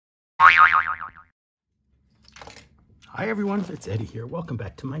Hi everyone, it's Eddie here. Welcome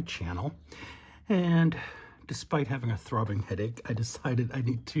back to my channel. And despite having a throbbing headache, I decided I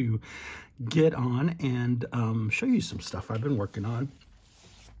need to get on and show you some stuff I've been working on.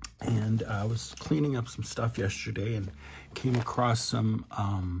 And I was cleaning up some stuff yesterday and came across some,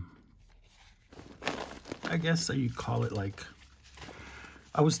 I guess you'd call it like,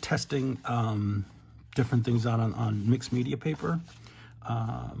 I was testing different things out on mixed media paper.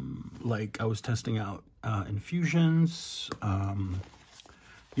 Like I was testing out infusions,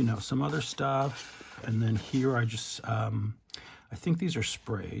 you know, some other stuff. And then here I just, I think these are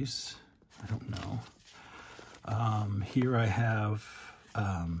sprays. I don't know. Here I have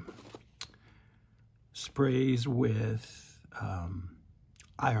sprays with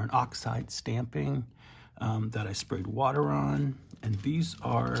iron oxide stamping that I sprayed water on. And these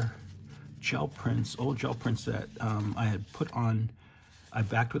are gel prints, old gel prints that I had put on. I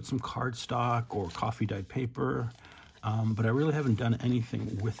backed with some cardstock or coffee dyed paper, but I really haven't done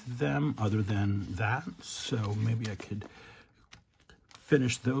anything with them other than that. So maybe I could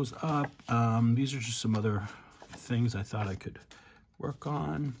finish those up. These are just some other things I thought I could work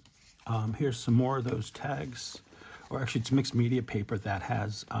on. Here's some more of those tags, or actually it's mixed media paper that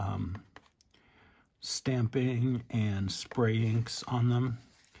has stamping and spray inks on them.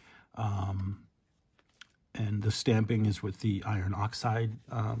 And the stamping is with the iron oxide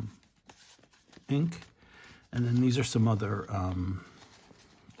ink. And then these are some other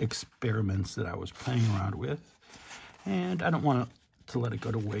experiments that I was playing around with. And I don't want to let it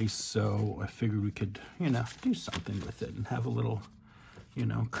go to waste, so I figured we could, you know, do something with it and have a little, you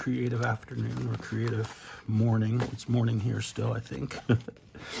know, creative afternoon or creative morning. It's morning here still, I think.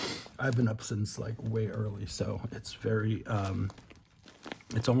 I've been up since like way early, so it's very,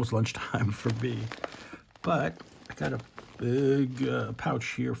 it's almost lunchtime for me. But I got a big pouch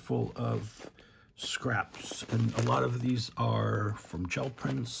here full of scraps, and a lot of these are from gel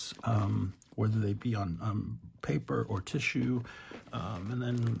prints, whether they be on paper or tissue, and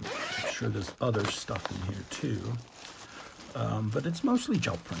then I'm sure there's other stuff in here too, but it's mostly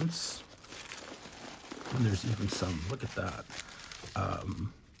gel prints. And there's even some, look at that,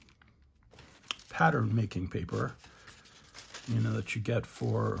 pattern making paper, you know, that you get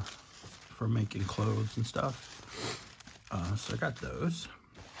for making clothes and stuff. So I got those.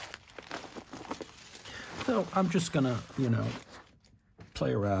 So I'm just gonna, you know,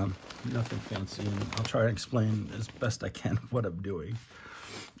 play around, nothing fancy, and I'll try to explain as best I can what I'm doing.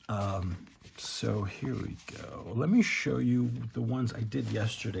 So here we go. Let me show you the ones I did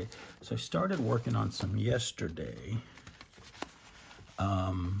yesterday. So I started working on some yesterday.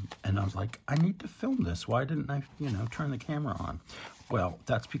 And I was like, I need to film this. Why didn't I, you know, turn the camera on? Well,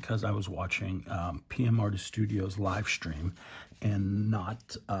 that's because I was watching PM Artist Studios live stream and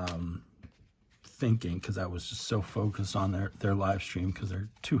not thinking, because I was just so focused on their live stream because they're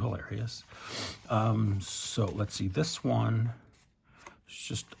too hilarious. So let's see, this one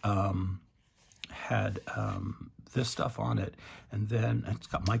just had this stuff on it, and then it's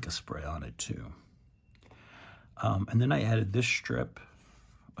got mica spray on it too. And then I added this strip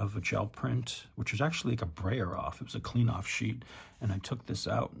of a gel print, which was actually like a brayer off. It was a clean off sheet. And I took this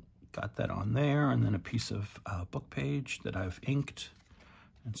out, got that on there, and then a piece of book page that I've inked.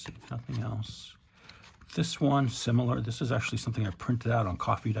 And see, nothing else. This one, similar. This is actually something I printed out on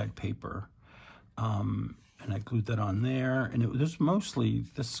coffee dyed paper. And I glued that on there. And it was mostly,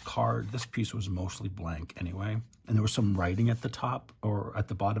 this piece was mostly blank anyway. And there was some writing at the top or at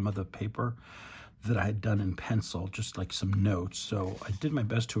the bottom of the paper that I had done in pencil, just like some notes. So I did my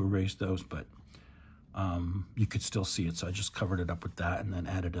best to erase those, but you could still see it. So I just covered it up with that and then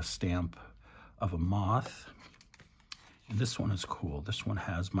added a stamp of a moth. And this one is cool. This one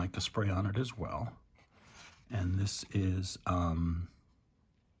has mica spray on it as well. And this is, I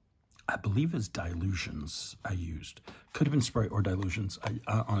believe is Dilutions I used. Could have been spray or Dilutions.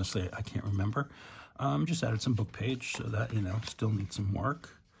 Honestly, I can't remember. Just added some book page so that, you know, still needs some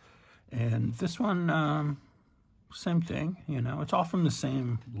work. And this one, same thing, you know, it's all from the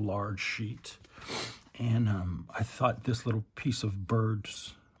same large sheet. And I thought this little piece of bird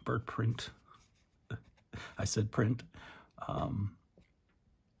print, I said print, I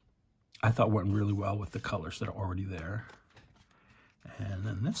thought went really well with the colors that are already there. And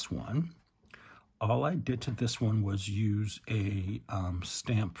then this one, all I did to this one was use a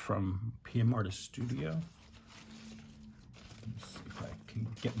stamp from PM Artist Studio. Let's see if I can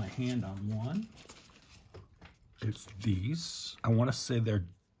get my hand on one. It's these. I want to say they're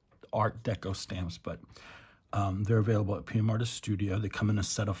Art Deco stamps, but they're available at PM Artist Studio. They come in a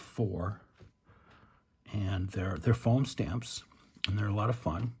set of 4, and they're foam stamps, and they're a lot of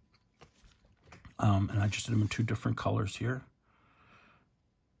fun. And I just did them in 2 different colors here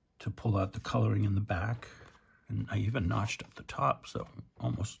to pull out the coloring in the back. And I even notched up the top, so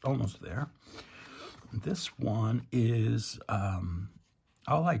almost there. This one is,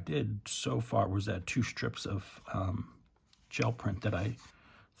 all I did so far was add 2 strips of gel print that I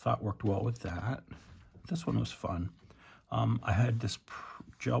thought worked well with that. This one was fun. I had this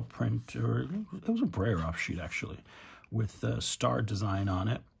gel print, or it was a Brayer offshoot actually, with the star design on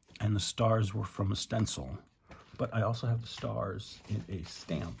it, and the stars were from a stencil. But I also have the stars in a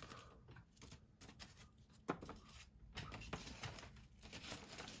stamp.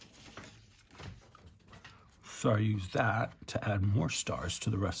 So I used that to add more stars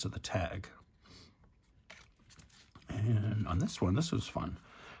to the rest of the tag. And on this one, this was fun.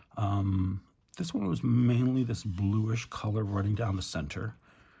 This one was mainly this bluish color running down the center.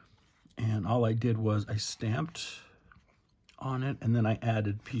 And all I did was I stamped on it, and then I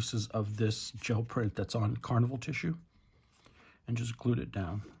added pieces of this gel print that's on carnival tissue and just glued it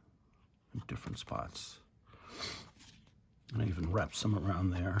down in different spots. And I even wrapped some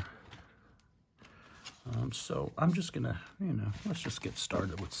around there. So I'm just gonna, let's just get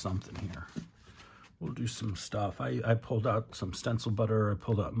started with something here. We'll do some stuff. I pulled out some stencil butter. I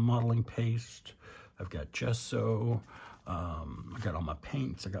pulled out modeling paste. I've got gesso. I got all my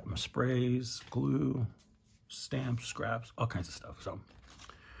paints. I got my sprays, glue, stamps, scraps, all kinds of stuff. So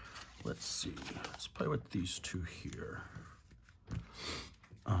let's see. Let's play with these 2 here.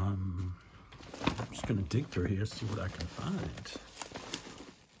 I'm just gonna dig through here, see what I can find.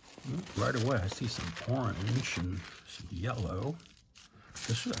 Right away, I see some orange and some yellow.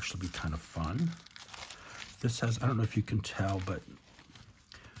 This should actually be kind of fun. This has, I don't know if you can tell, but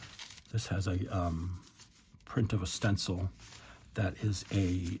this has a print of a stencil that is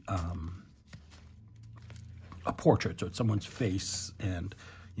a portrait. So it's someone's face and,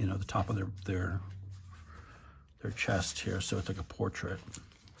 the top of their chest here. So it's like a portrait.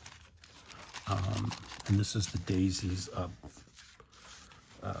 And this is the daisies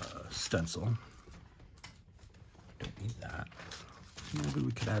stencil. Don't need that. Maybe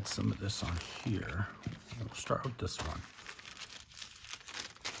we could add some of this on here. We'll start with this one.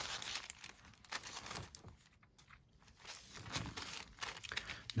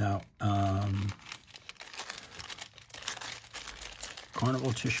 Now,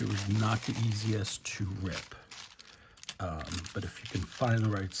 carnival tissue is not the easiest to rip. But if you can find the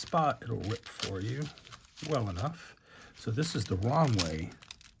right spot, it'll rip for you well enough. So this is the wrong way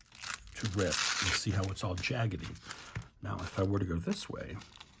to rip. You see how it's all jaggedy. Now, if I were to go this way,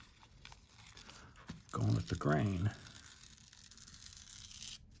 going with the grain,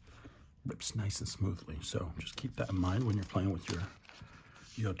 rips nice and smoothly. So just keep that in mind when you're playing with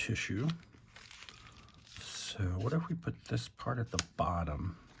your tissue. So what if we put this part at the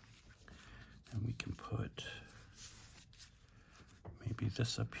bottom, and we can put maybe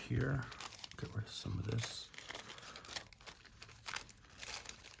this up here. Get rid of some of this.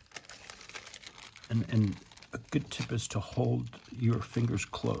 And a good tip is to hold your fingers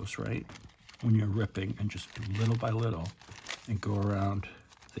close, right? When you're ripping, and just do little by little and go around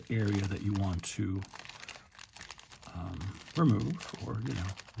the area that you want to remove or,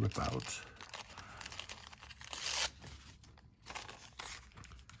 rip out.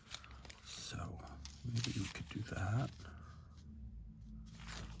 So maybe we could do that.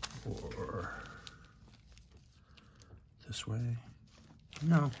 Or this way.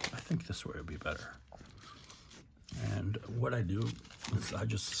 No, I think this way would be better. And what I do is I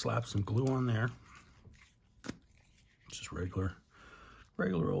just slap some glue on there. Just regular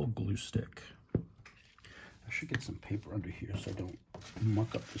old glue stick. I should get some paper under here so I don't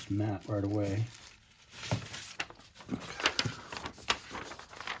muck up this mat right away.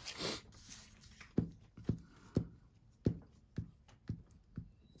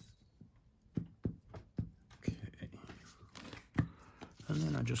 Okay. And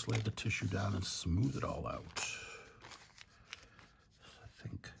then I just lay the tissue down and smooth it all out. So I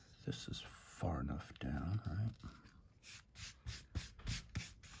think this is far enough down, right?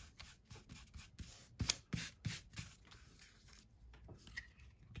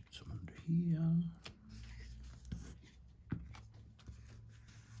 Here.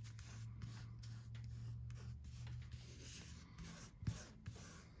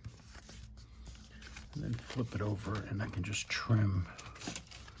 And then flip it over, and I can just trim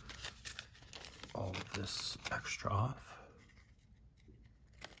all of this extra off.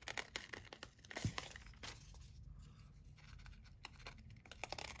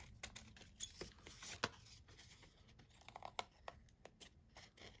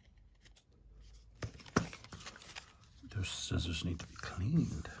 Those scissors need to be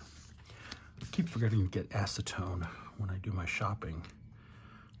cleaned. keep forgetting to get acetone when I do my shopping.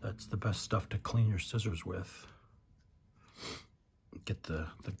 That's the best stuff to clean your scissors with. Get the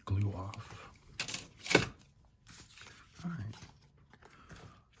glue off. All right.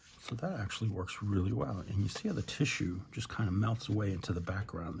 So that actually works really well. And you see how the tissue just kind of melts away into the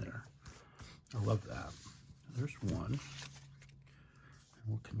background there. I love that. There's one. And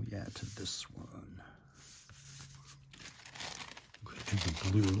what can we add to this one? I'm going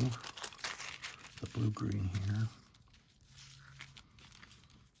to do the blue-green here.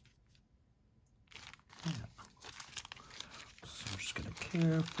 Yeah. So we're just going to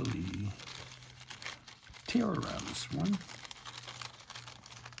carefully tear around this one.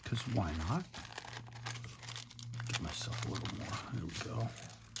 Because why not? Give myself a little more. There we go.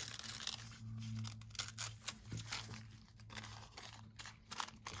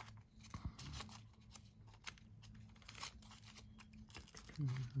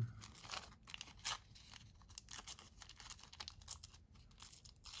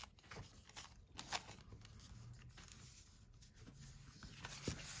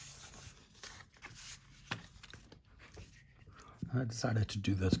 I decided to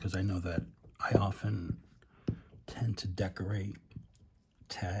do this because I know that I often tend to decorate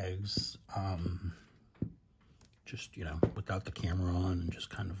tags just, you know, without the camera on and just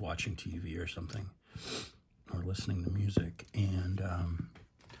kind of watching TV or something or listening to music. And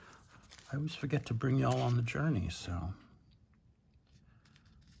I always forget to bring y'all on the journey, so I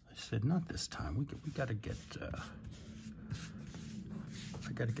said, not this time. We got to get,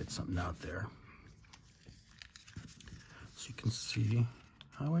 I got to get something out there. So you can see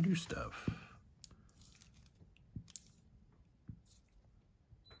how I do stuff.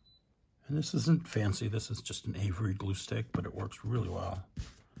 And this isn't fancy, this is just an Avery glue stick, but it works really well.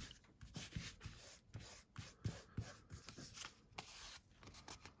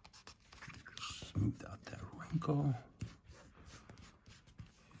 Smooth out that wrinkle.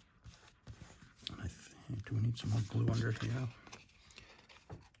 I think, do we need some more glue under here?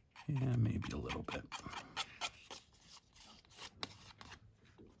 Yeah, maybe a little bit.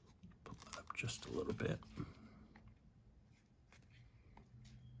 Just a little bit.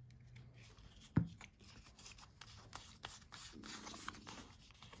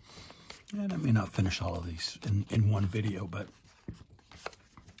 And I may not finish all of these in one video, but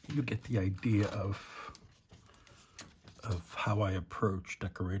you get the idea of how I approach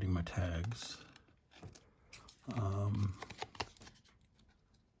decorating my tags.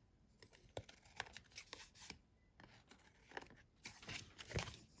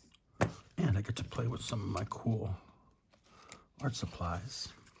 And I get to play with some of my cool art supplies.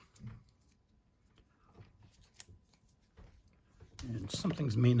 And some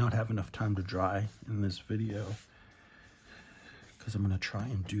things may not have enough time to dry in this video because I'm going to try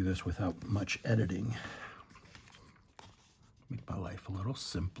and do this without much editing. Make my life a little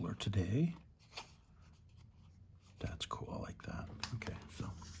simpler today. That's cool, I like that. Okay, so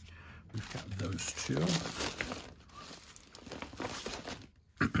we've got those two.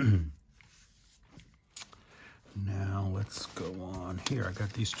 Now let's go on here. I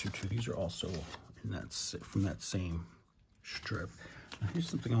got these two too. These are also in that from that same strip. Now here's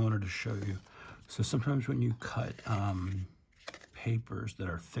something I wanted to show you. So sometimes when you cut papers that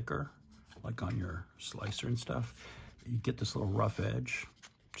are thicker, like on your slicer and stuff, you get this little rough edge.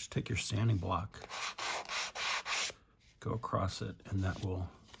 Just take your sanding block, go across it, and that will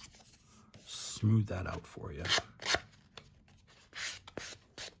smooth that out for you.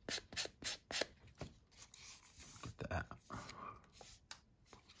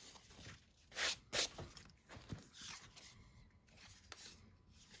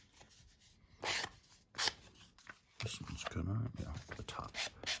 This one's good, all right? Yeah, the top.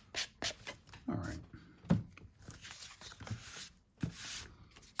 All right.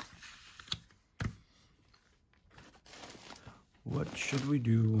 What should we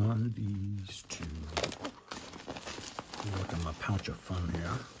do on these two? Look at my pouch of fun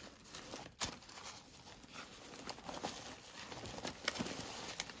here.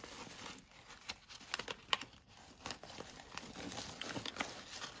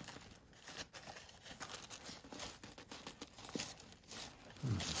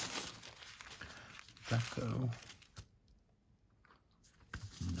 That go?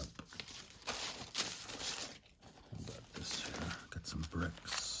 Nope. What about this here? Got some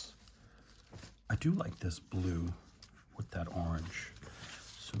bricks. I do like this blue with that orange.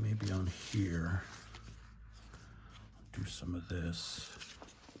 So maybe on here, I'll do some of this.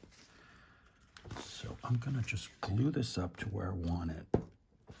 So I'm gonna just glue this up to where I want it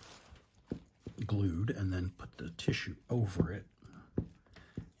glued and then put the tissue over it.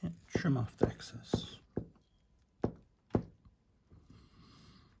 And trim off the excess.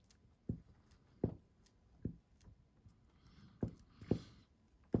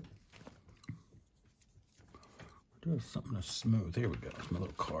 Do something to smooth. Here we go. My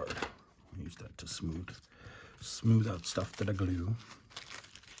little card. I'll use that to smooth out stuff that I glue.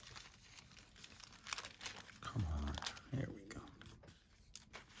 Come on. There we go.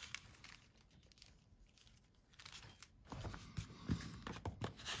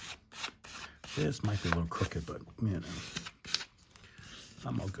 This might be a little crooked, but you know,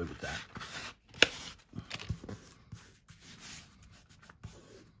 I'm all good with that.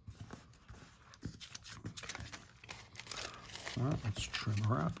 Well, let's trim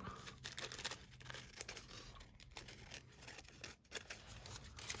her up.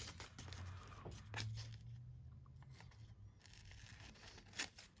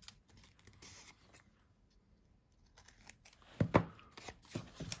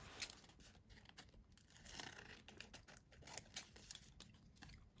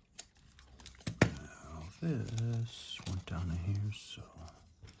 Now this went down to here, so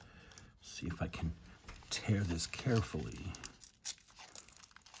see if I can tear this carefully.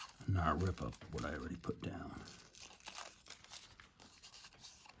 Not rip up what I already put down.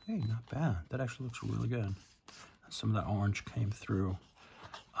 Hey, not bad. That actually looks really good. Some of that orange came through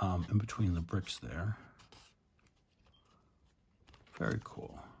in between the bricks there. Very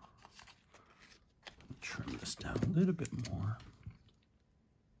cool. Trim this down a little bit more.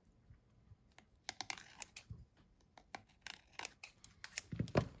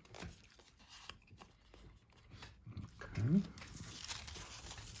 Okay.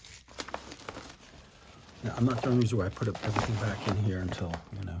 Now, I'm not going to use where I put everything back in here until,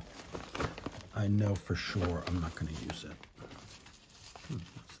 you know, I know for sure I'm not going to use it.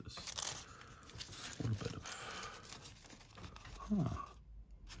 What's this? A little bit of,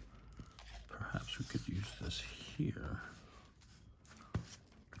 perhaps we could use this here.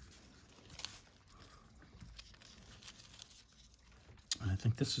 And I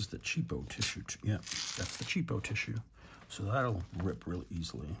think this is the cheapo tissue. Yeah, that's the cheapo tissue. So that'll rip really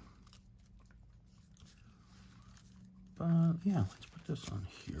easily. But yeah, let's put this on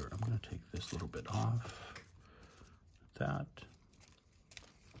here. I'm going to take this little bit off. That.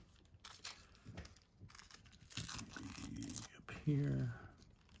 Maybe up here.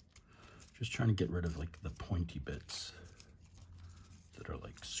 Just trying to get rid of like the pointy bits that are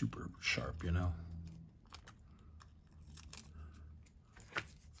like super sharp, you know.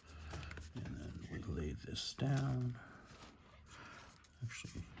 And then we lay this down.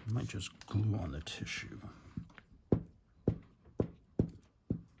 Actually, I might just glue on the tissue.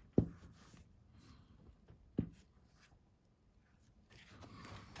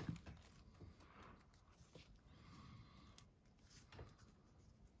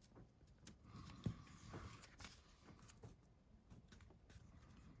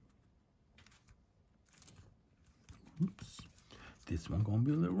 Oops, this one gonna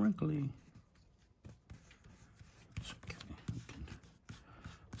be a little wrinkly. It's okay, we can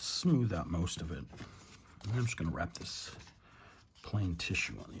smooth out most of it. And I'm just gonna wrap this plain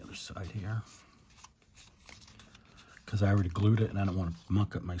tissue on the other side here, because I already glued it and I don't want to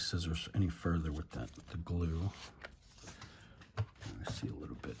muck up my scissors any further with the glue. I see a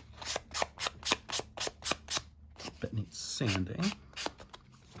little bit that needs sanding.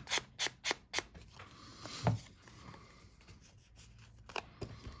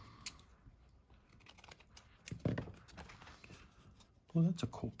 Well, that's a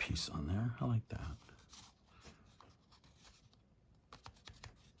cool piece on there. I like that.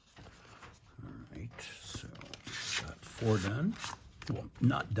 All right, so got 4 done. Well,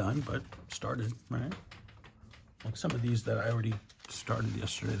 not done, but started, right? Like some of these that I already started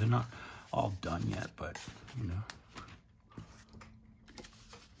yesterday, they're not all done yet, but, you know,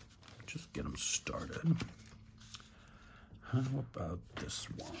 just get them started. How about this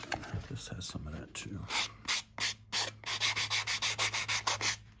one? This has some of that too.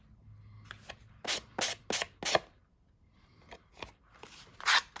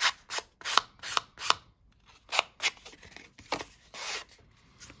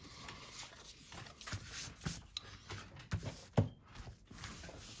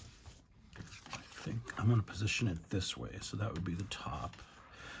 I'm going to position it this way, so that would be the top.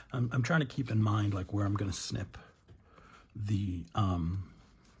 I'm trying to keep in mind like where I'm going to snip the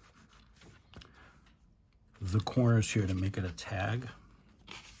corners here to make it a tag.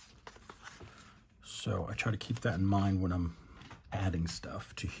 So I try to keep that in mind when I'm adding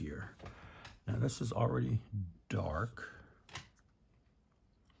stuff to here. Now this is already dark,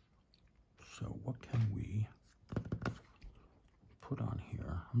 so what can we put on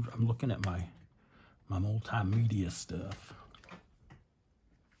here? I'm looking at my multimedia stuff.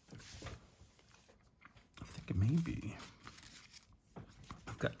 I think it may be.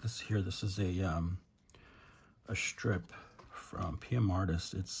 I've got this here. This is a strip from PM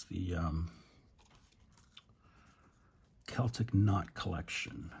Artist. It's the Celtic Knot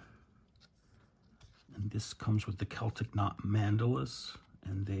collection. And this comes with the Celtic Knot mandalas,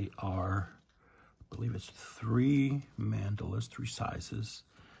 and they are, I believe it's 3 mandalas, 3 sizes,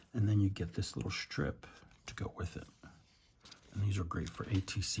 and then you get this little strip to go with it. And these are great for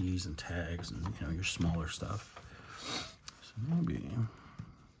ATCs and tags and, you know, your smaller stuff. So maybe,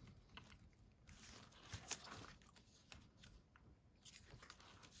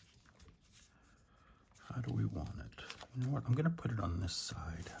 how do we want it? You know what, I'm gonna put it on this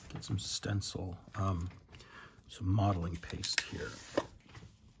side. Get some stencil, some modeling paste here.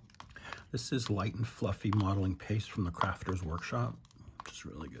 This is light and fluffy modeling paste from the Crafters Workshop, which is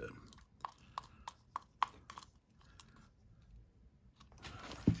really good.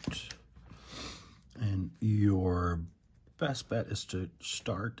 And your best bet is to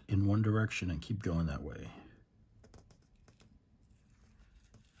start in one direction and keep going that way.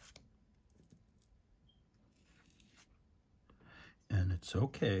 And it's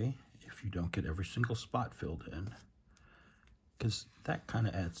okay if you don't get every single spot filled in, because that kind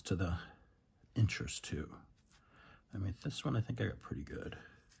of adds to the interest too. I mean, this one I think I got pretty good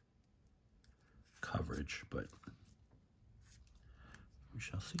coverage, but we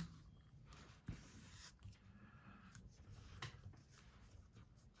shall see.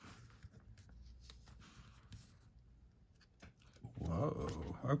 Whoa,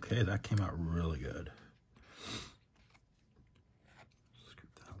 okay, that came out really good. Scoop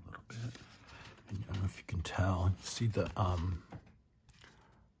that a little bit. And I don't know if you can tell, see the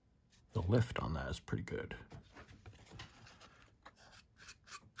lift on that is pretty good.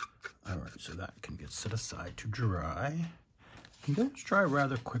 All right, so that can get set aside to dry. And those dry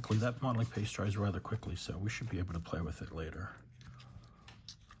rather quickly. That modeling paste dries rather quickly, so we should be able to play with it later.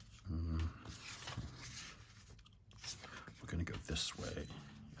 We're gonna go this way,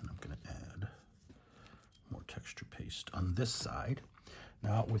 and I'm gonna add more texture paste on this side.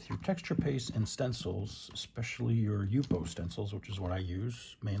 Now, with your texture paste and stencils, especially your Yupo stencils, which is what I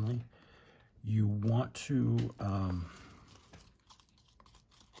use mainly, you want to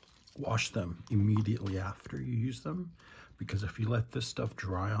wash them immediately after you use them, because if you let this stuff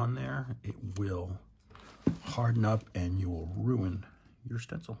dry on there, it will harden up and you will ruin your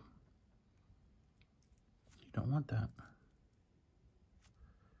stencil. You don't want that.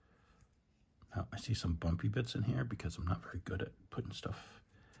 Now, I see some bumpy bits in here because I'm not very good at putting stuff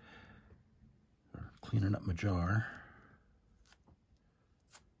or cleaning up my jar.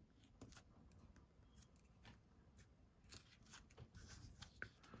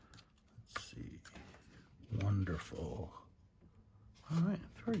 Let's see. Wonderful. All right,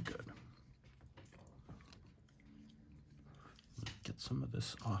 very good. Let's get some of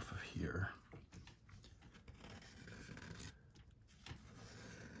this off of here.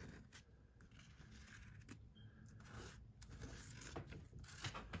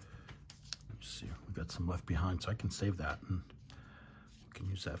 Got some left behind, so I can save that and we can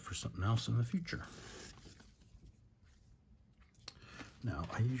use that for something else in the future. Now,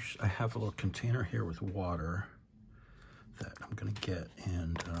 I have a little container here with water that I'm gonna get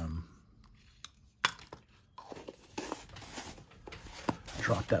and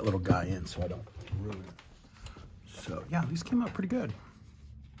drop that little guy in so I don't ruin it. So yeah, these came out pretty good.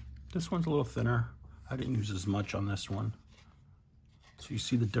 This one's a little thinner. I didn't use as much on this one. So you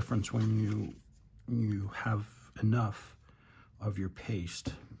see the difference when you have enough of your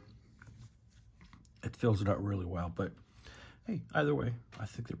paste. It fills it out really well, but hey, either way, I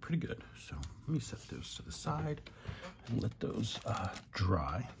think they're pretty good. So let me set those to the side and let those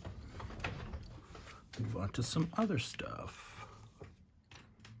dry. Move on to some other stuff.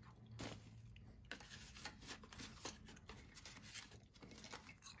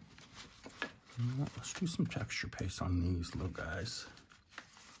 Let's do some texture paste on these little guys.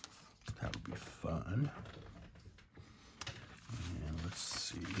 That would be fun. And let's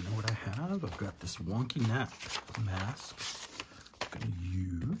see, you know what I have? I've got this Wonky Nap mask I'm gonna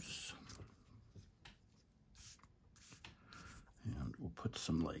use. And we'll put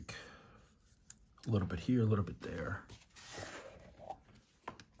some, like, a little bit here, a little bit there.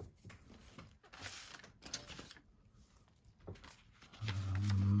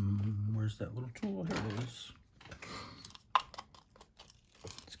 Where's that little tool? Here it is.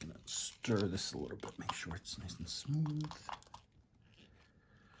 Stir this a little bit, make sure it's nice and smooth.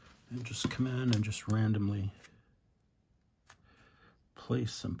 And just come in and just randomly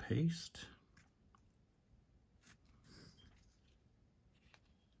place some paste.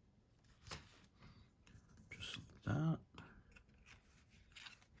 Just like that.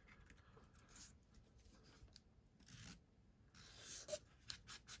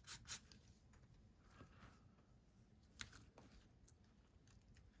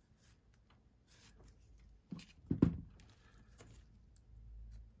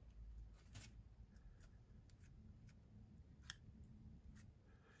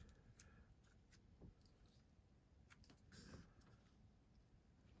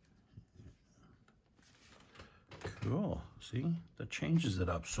 Cool. See, that changes it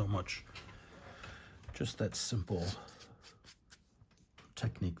up so much. Just that simple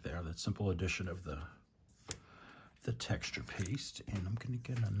technique there, that simple addition of the texture paste. And I'm going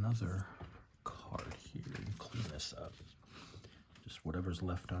to get another card here and clean this up. Just whatever's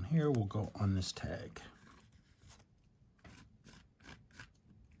left on here will go on this tag.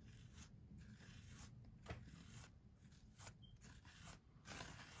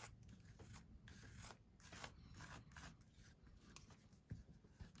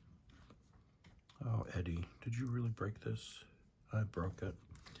 Oh, Eddie, did you really break this? I broke it.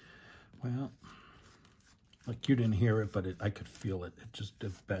 Well, like you didn't hear it, but I could feel it. It just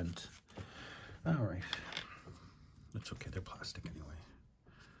bent. All right. It's okay. They're plastic anyway.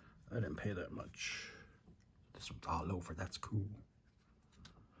 I didn't pay that much. This one's all over. That's cool.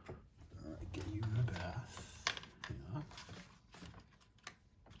 All right, get you in the bath. Yeah.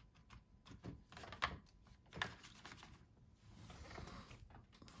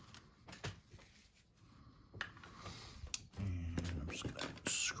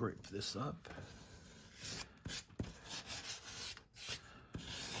 Scrape this up.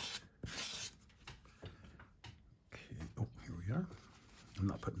 Okay, oh, here we are. I'm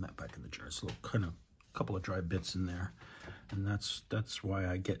not putting that back in the jar. It's a little kind of couple of dry bits in there, and that's why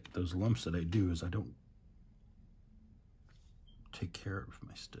I get those lumps that I do, is I don't take care of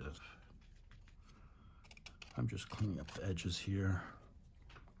my stuff. I'm just cleaning up the edges here.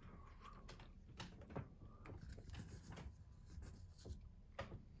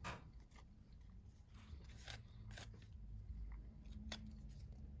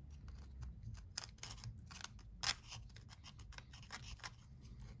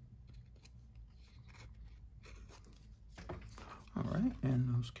 All right,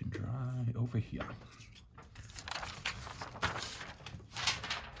 and those can dry over here.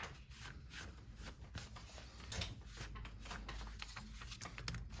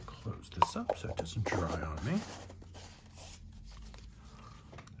 Close this up so it doesn't dry on me.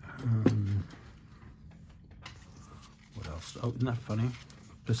 What else? Oh, isn't that funny?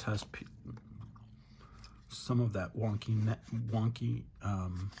 This has some of that wonky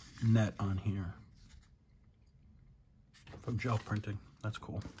net on here from gel printing. That's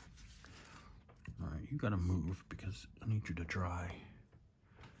cool. All right, you gotta move because I need you to dry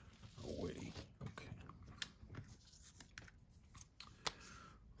away. Okay.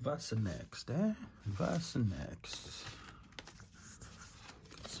 What's next, eh? What's next?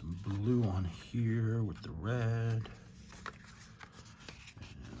 Got some blue on here with the red.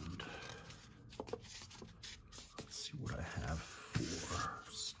 And let's see what I have for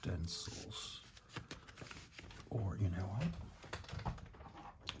stencils. Or, you know what?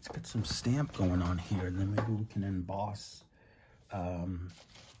 Let's get some stamp going on here, and then maybe we can emboss.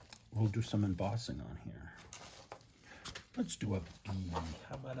 We'll do some embossing on here. Let's do a bee.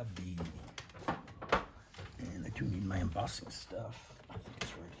 How about a bee? And I do need my embossing stuff. I think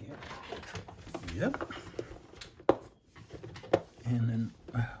it's right here. Yep. And then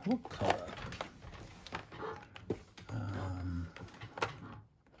what color?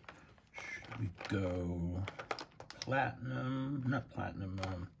 Should we go platinum? Not platinum.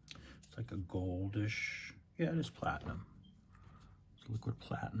 It's like a goldish. Yeah, it is platinum. It's liquid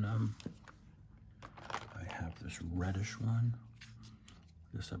platinum. I have this reddish one.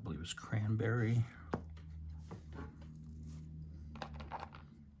 This I believe is cranberry.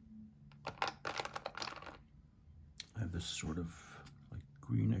 I have this sort of like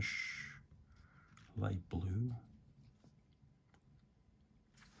greenish light blue.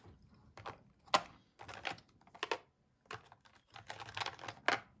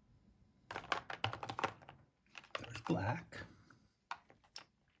 There's black.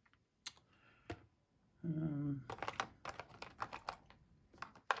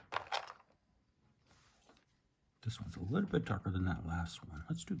 This one's a little bit darker than that last one.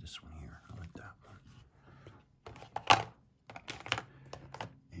 Let's do this one here. I like that one.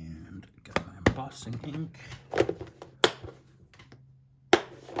 And got my embossing ink.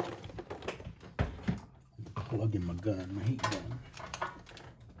 Plug in my gun, my heat gun.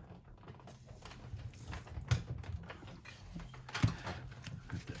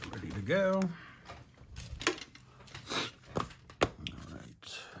 to go. All right,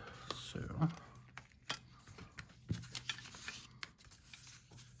 so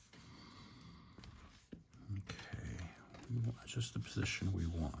okay, it's just the position we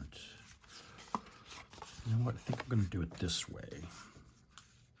want. You know what? I think I'm going to do it this way.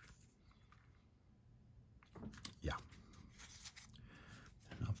 Yeah.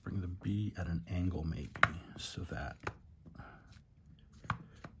 And I'll bring the B at an angle maybe, so that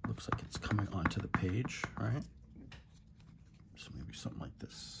looks like it's coming onto the page, right? So maybe something like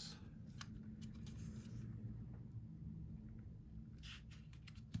this.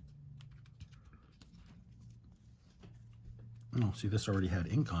 Oh, see, this already had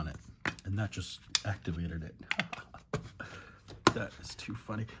ink on it, and that just activated it. That is too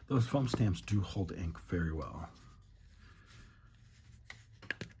funny. Those foam stamps do hold ink very well.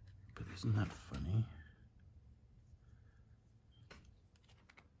 But isn't that funny?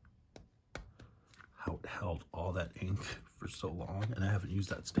 How it held all that ink for so long, and I haven't used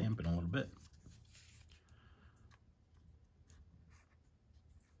that stamp in a little bit.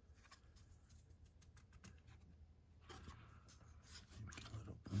 Maybe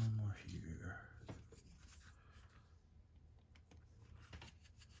a little more here.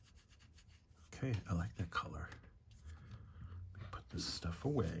 Okay, I like that color. Put this stuff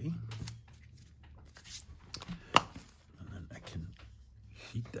away. And then I can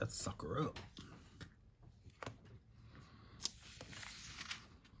heat that sucker up.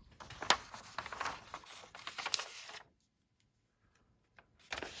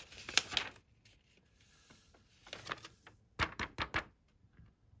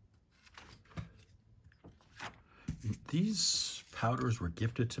 These powders were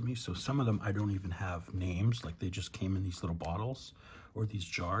gifted to me, so some of them I don't even have names, like they just came in these little bottles or these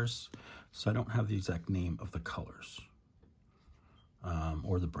jars, so I don't have the exact name of the colors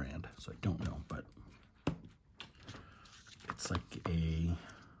or the brand, so I don't know, but it's like a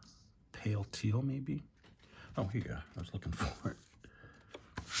pale teal maybe. Oh, here, I was looking for it.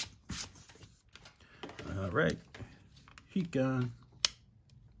 All right, heat gun.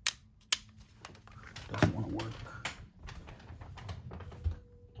 Doesn't want to work.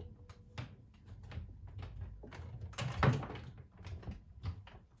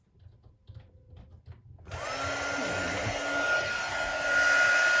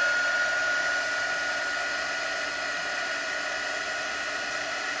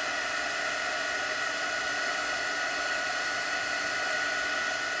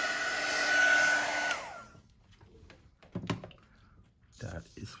 That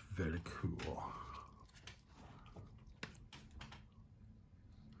is very cool.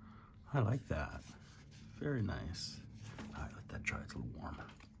 I like that. Very nice. All right, let that dry. It's a little warm.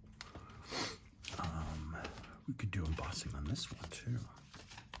 We could do embossing on this one too.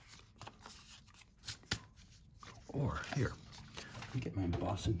 Or here, let me get my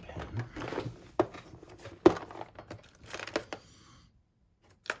embossing pen.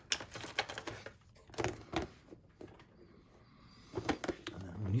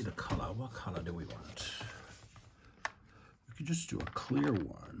 We need a color. What color do we want? We could just do a clear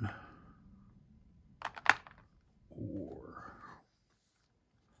one. Or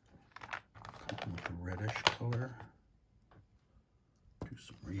something like a reddish color. Do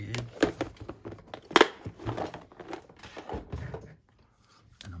some red.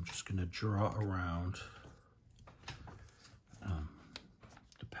 And I'm just going to draw around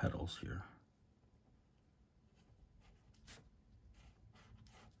the petals here.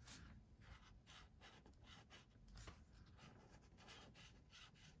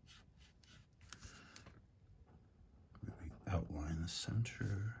 Outline the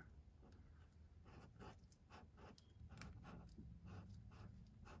center.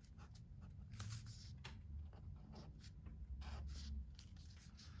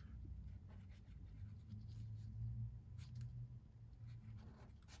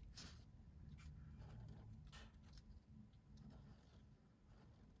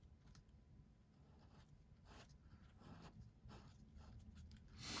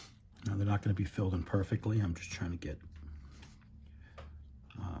 Now they're not going to be filled in perfectly. I'm just trying to get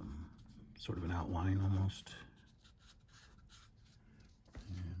sort of an outline almost.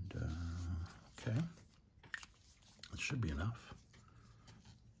 And okay, that should be enough.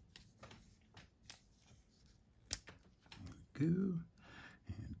 There we go.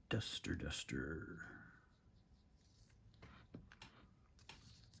 And duster.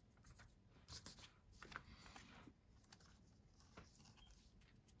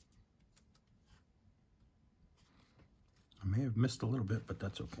 I may have missed a little bit, but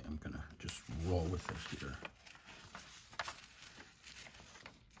that's okay. I'm gonna just roll with it here.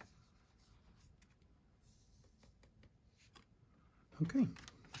 Okay.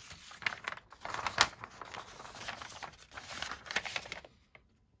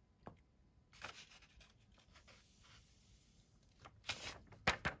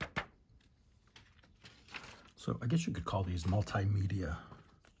 So I guess you could call these multimedia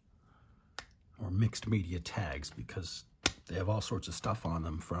or mixed media tags because they have all sorts of stuff on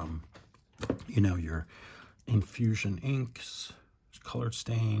them, from, you know, your infusion inks, colored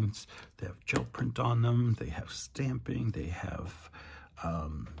stains, they have gel print on them, they have stamping, they have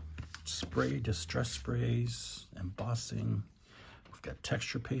spray, distress sprays, embossing. We've got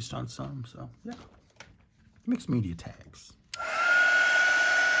texture paste on some, so yeah, mixed media tags.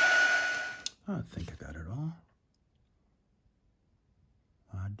 I think I got it all.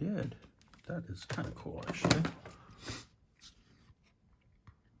 I did. That is kind of cool, actually.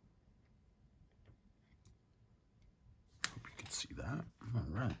 Hope you can see that. All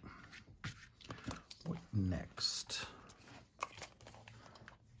right. What next?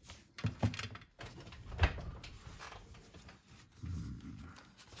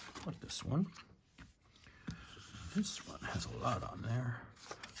 What this one? This one has a lot on there.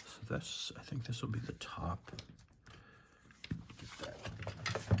 So this, I think this will be the top. Get that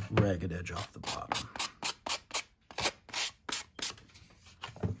ragged edge off the bottom.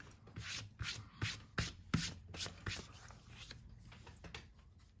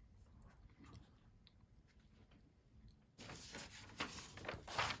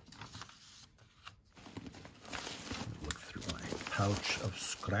 Look through my pouch of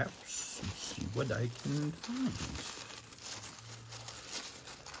scraps and see what I can find.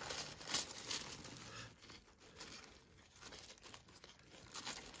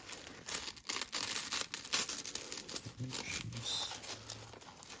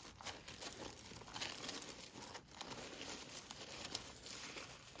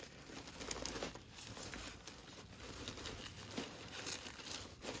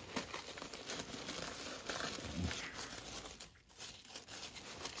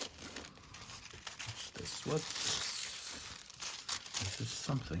 Is this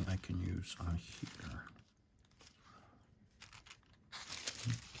something I can use on here?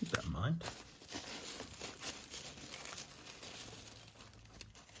 Keep that in mind.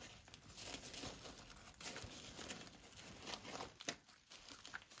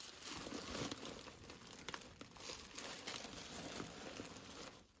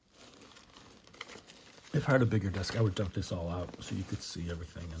 If I had a bigger desk, I would dump this all out so you could see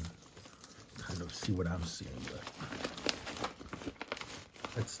everything and kind of see what I'm seeing, but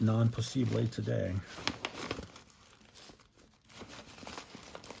it's non possible today.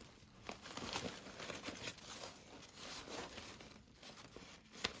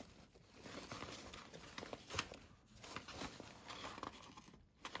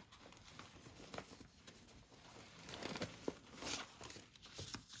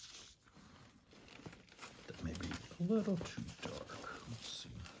 That may be a little too dark. Let's see.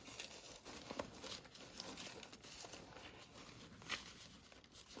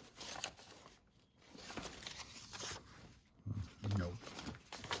 Nope.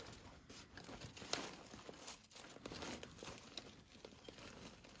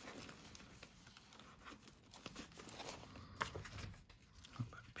 How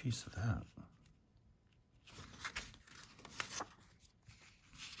about a piece of that?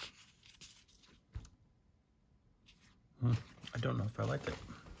 I don't know if I like it.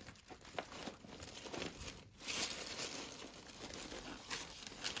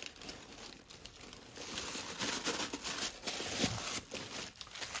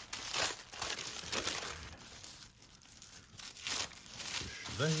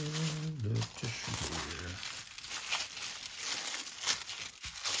 The tissue here.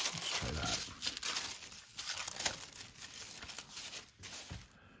 Let's try that.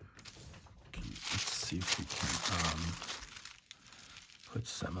 Okay, let's see if we can put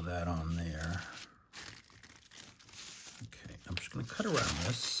some of that on there. Okay, I'm just going to cut around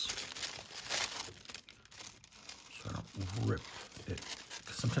this so I don't rip it.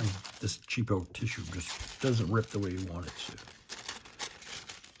 Because sometimes this cheapo tissue just doesn't rip the way you want it to.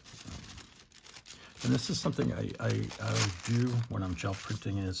 And this is something I do when I'm gel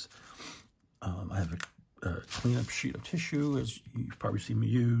printing is I have a cleanup sheet of tissue, as you've probably seen me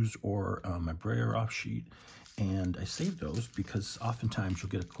use, or my brayer off sheet. And I save those because oftentimes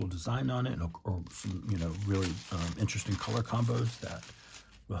you'll get a cool design on it, or some, you know, really interesting color combos that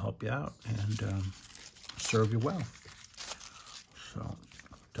will help you out and serve you well. So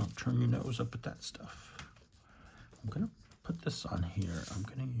don't turn your nose up at that stuff. I'm going to put this on here. I'm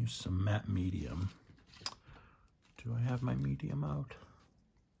going to use some matte medium. Do I have my medium out?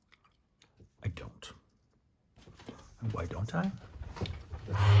 I don't. And why don't I?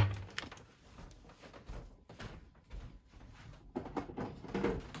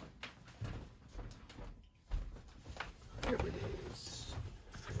 Here it is.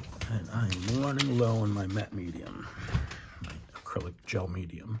 And I'm running low on my matte medium, my acrylic gel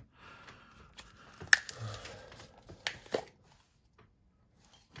medium.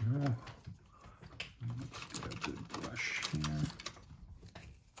 Let's get a good brush here.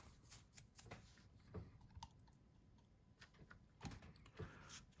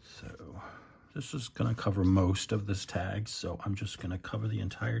 So this is going to cover most of this tag, so I'm just going to cover the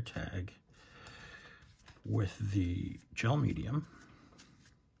entire tag with the gel medium.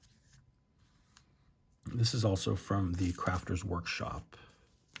 This is also from the Crafters Workshop.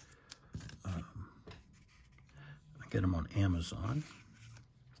 I get them on Amazon.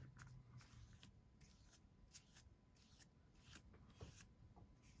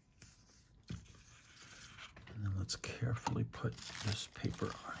 And then let's carefully put this paper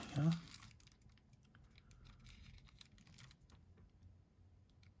on here.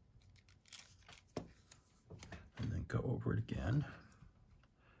 And then go over it again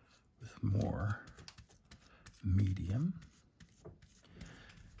with more medium.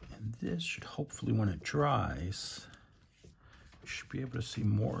 And this should hopefully, when it dries, you should be able to see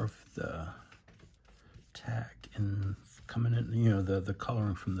more of the tag and coming in, you know, the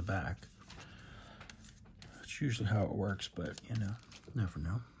coloring from the back. That's usually how it works, but you know, never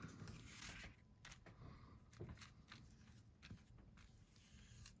know.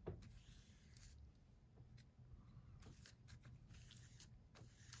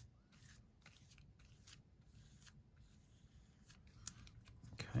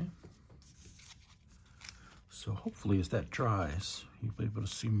 Okay. So hopefully as that dries, you'll be able to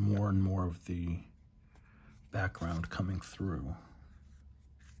see more and more of the background coming through.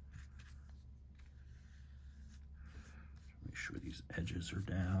 Make sure these edges are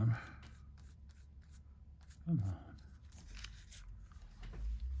down. Come on.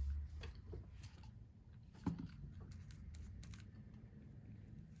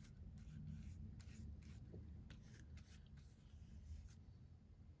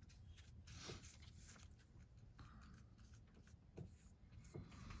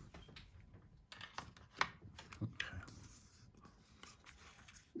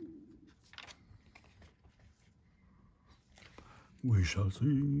 We shall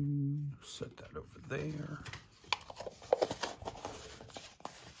see. Set that over there.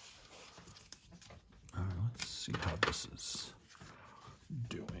 Let's see how this is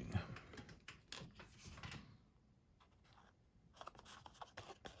doing.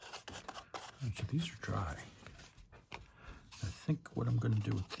 So these are dry. I think what I'm going to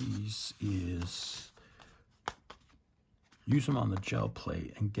do with these is use them on the gel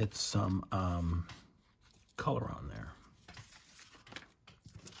plate and get some color on there.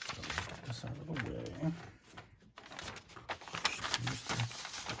 Out of the way.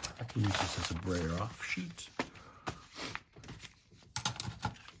 I can use this as a brayer off sheet.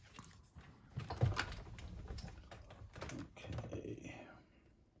 Okay.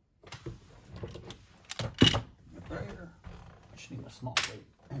 Brayer. I just need a small plate.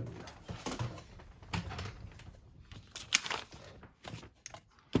 There we go.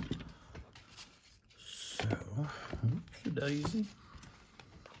 So, oopsie daisy.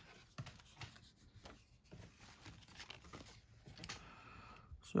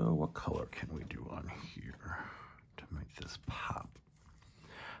 So what color can we do on here to make this pop?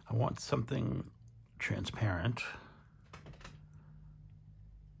 I want something transparent.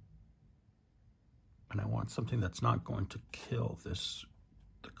 And I want something that's not going to kill the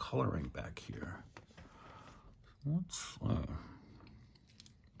coloring back here. Let's see.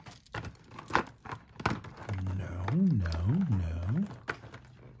 No.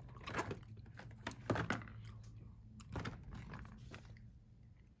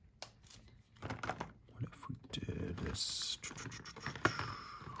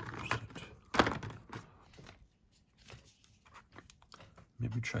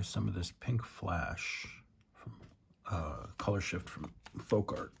 Maybe try some of this Pink Flash from Color Shift from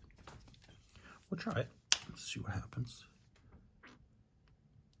Folk Art. We'll try it. Let's see what happens.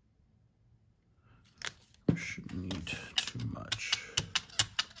 Shouldn't need too much.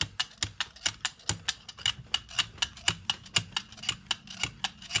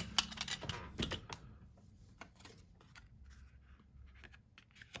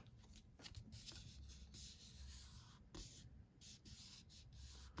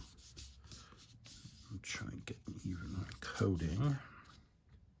 Try and get an even coating.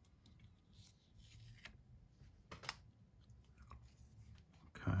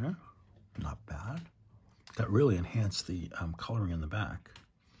 Okay, not bad. that really enhance the coloring in the back.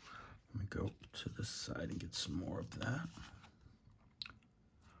 Let me go to this side and get some more of that.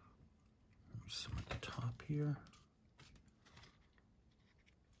 Some at the top here.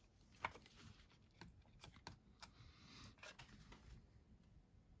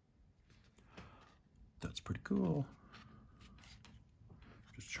 That's pretty cool.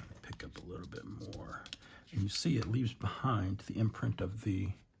 Just trying to pick up a little bit more. And you see it leaves behind the imprint of the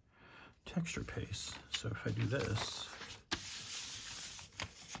texture paste. So if I do this,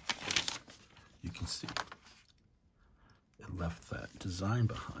 you can see it left that design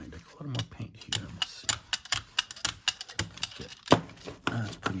behind. I got a little more paint here. Let's see.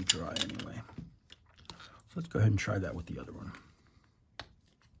 That's pretty dry anyway. So let's go ahead and try that with the other one.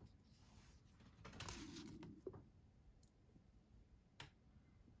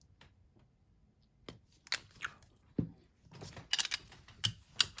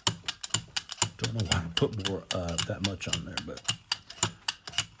 Don't know why I put more that much on there, but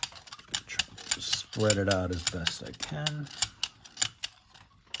try to spread it out as best I can.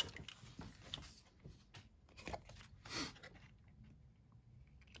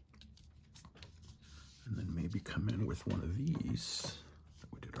 And then maybe come in with one of these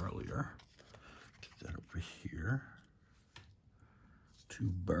that we did earlier. Get that over here. 2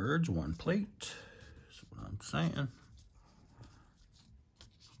 birds, 1 plate. That's what I'm saying.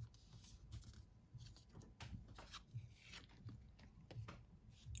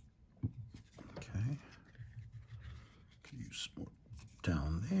 Use more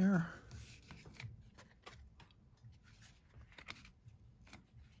down there.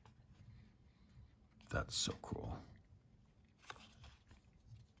 That's so cool.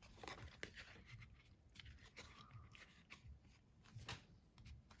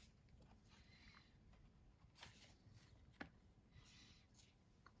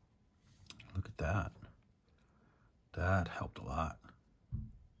 Look at that. That helped a lot.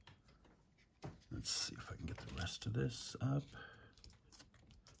 Let's see if I can get the rest of this up.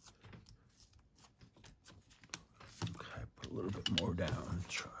 Okay, put a little bit more down and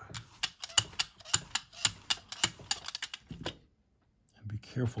try. And be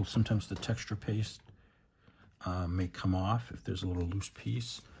careful, sometimes the texture paste may come off if there's a little loose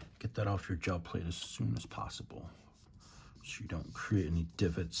piece. Get that off your gel plate as soon as possible so you don't create any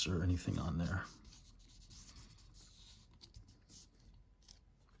divots or anything on there.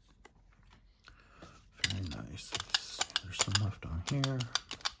 Very nice. There's some left on here.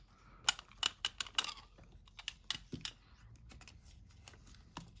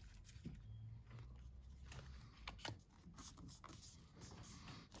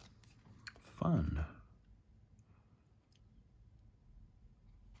 Fun.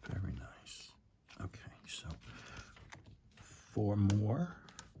 Very nice. Okay, so 4 more.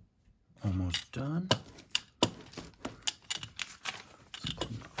 Almost done. Let's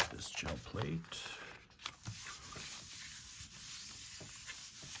clean off this gel plate.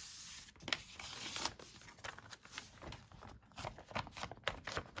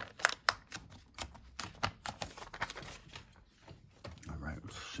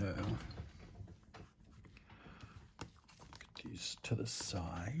 So, get these to the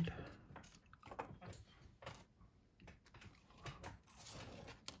side.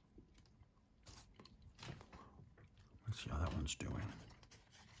 Let's see how that one's doing.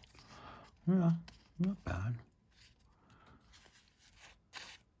 Yeah, not bad.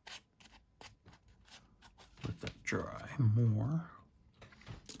 Let that dry more.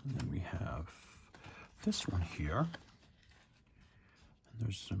 And then we have this one here.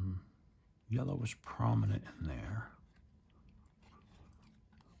 There's some yellowish prominent in there.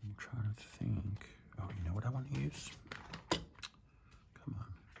 I'm trying to think. Oh, you know what I want to use? Come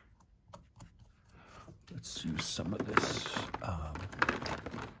on. Let's use some of this.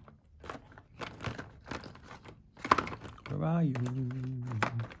 Where are you?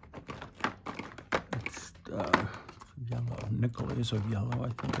 It's yellow. Nickel Azo Yellow, I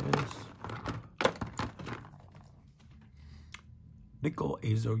think it is. Nickel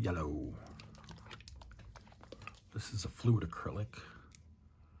Azo Yellow. This is a fluid acrylic.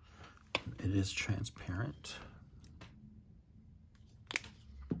 It is transparent.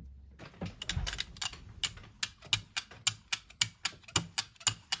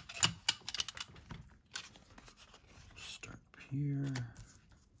 Start here.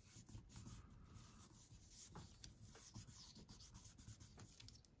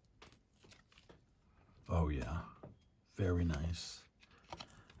 Oh yeah, very nice.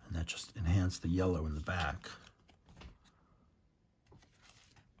 And that just enhanced the yellow in the back.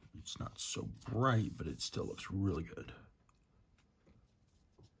 It's not so bright, but it still looks really good.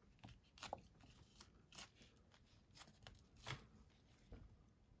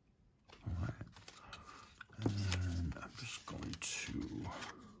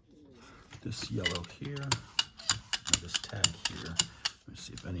 this yellow here, and this tag here. Let me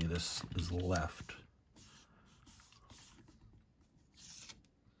see if any of this is left.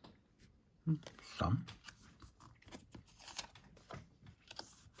 Some.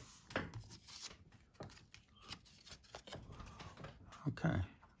 Okay,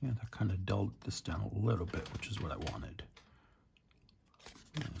 yeah, that kind of dulled this down a little bit, which is what I wanted.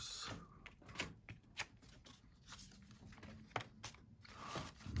 Nice.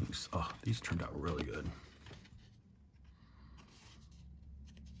 Oh, these turned out really good.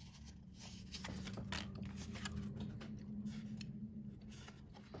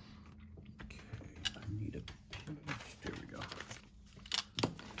 Okay, I need a piece. There we go.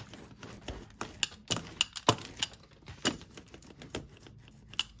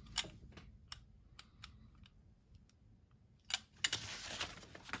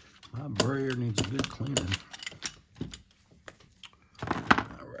 My brayer needs a good cleaning.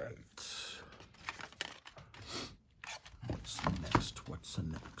 What's the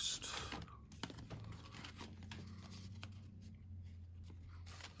next?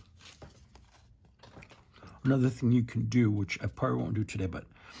 Another thing you can do, which I probably won't do today, but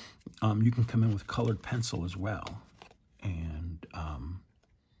you can come in with colored pencil as well and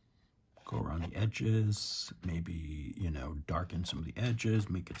go around the edges, maybe, you know, darken some of the edges,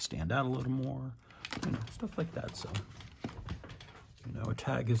 make it stand out a little more, you know, stuff like that. So, you know, a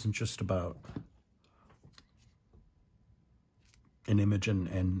tag isn't just about an image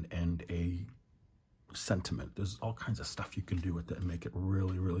and a sentiment. There's all kinds of stuff you can do with it and make it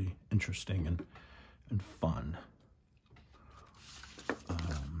really, really interesting and fun.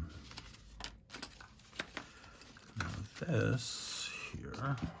 Now this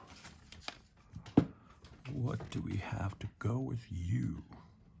here, what do we have to go with you?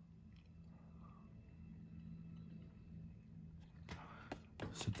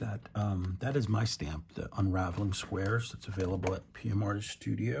 So that is my stamp, the Unraveling Squares. It's available at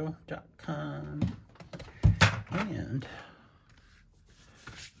pmartiststudio.com. And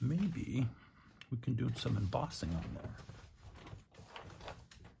maybe we can do some embossing on there.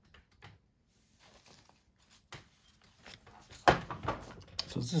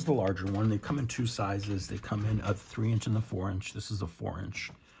 So this is the larger one. They come in two sizes. They come in a 3-inch and the 4-inch. This is a 4-inch.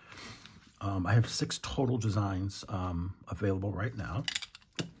 I have 6 total designs available right now.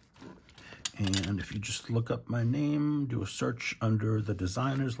 And if you just look up my name, do a search under the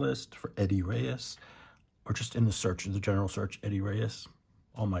designers list for Eddie Reyes, or just in the search, in the general search, Eddie Reyes,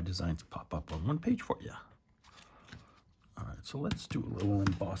 all my designs pop up on one page for you. All right, so let's do a little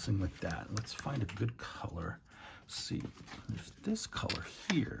embossing with that. Let's find a good color. See, there's this color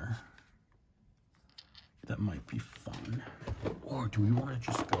here that might be fun. Or do we want to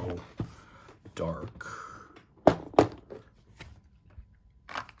just go dark?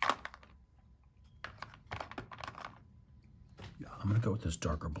 Yeah, I'm going to go with this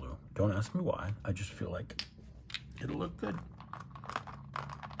darker blue. Don't ask me why. I just feel like it'll look good.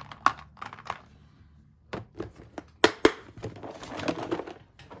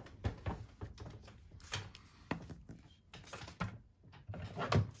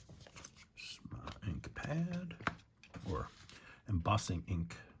 Or embossing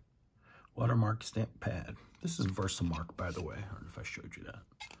ink, watermark stamp pad. This is Versamark, by the way. I don't know if I showed you that.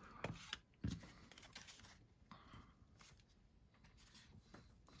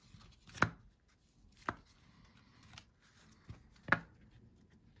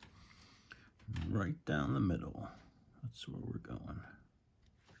 Right down the middle. That's where we're going.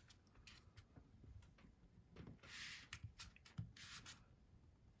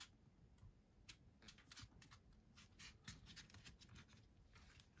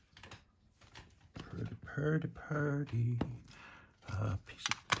 Pretty. A piece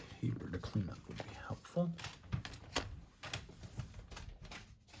of paper to clean up would be helpful.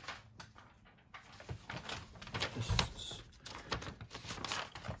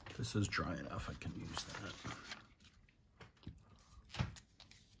 This is dry enough. I can use that.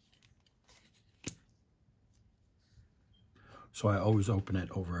 So I always open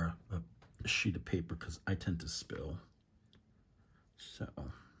it over a sheet of paper because I tend to spill. So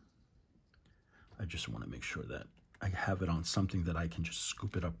I just want to make sure that I have it on something that I can just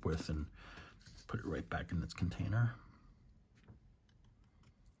scoop it up with and put it right back in its container.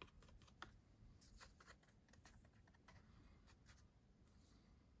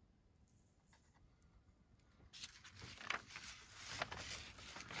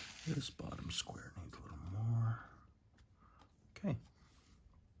 This bottom square needs a little more. Okay.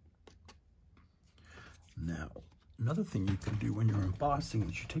 Now, another thing you can do when you're embossing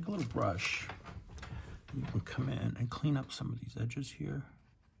is you take a little brush. You can come in and clean up some of these edges here.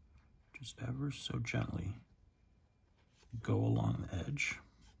 Just ever so gently go along the edge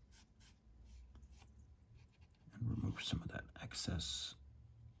and remove some of that excess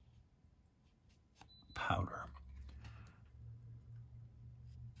powder.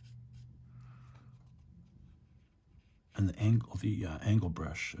 And the angle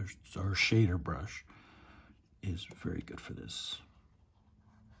brush or shader brush is very good for this.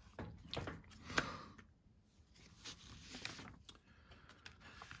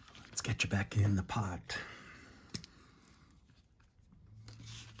 Let's get you back in the pot.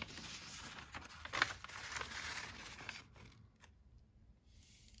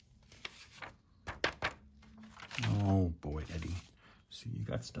 Oh boy, Eddie. See, you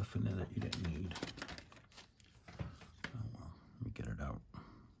got stuff in there that you didn't need. Oh well, let me get it out.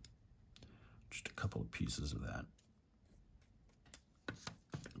 Just a couple of pieces of that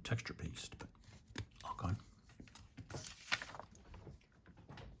texture paste, but all gone.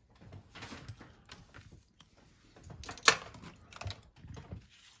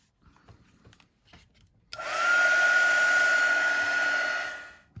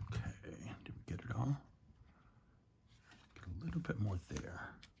 Okay, did we get it all? Get a little bit more there.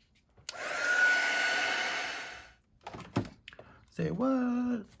 Say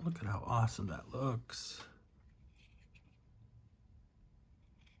what? Look at how awesome that looks.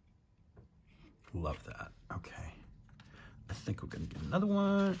 Love that. Okay. I think we're going to get another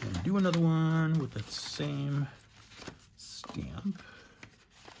one and do another one with that same stamp.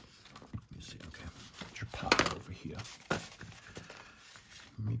 Let me see. Okay. Put your pot over here. Let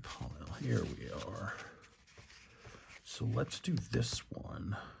me pull it. Here we are. So let's do this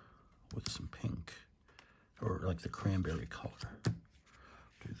one with some pink, or like the cranberry color.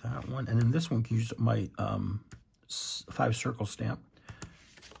 Do that one. And then this one, can use my 5 circle stamp.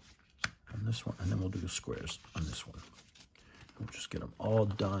 On this one, and then we'll do the squares on this one. We'll just get them all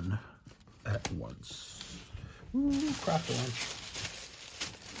done at once. Ooh, craft a lunch.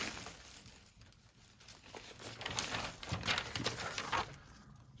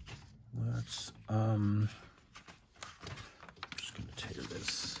 Let's, I'm just gonna tear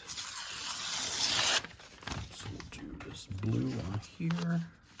this. So we'll do this blue on here.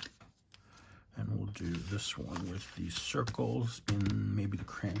 And we'll do this one with these circles in maybe the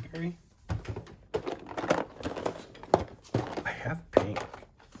cranberry. I have pink.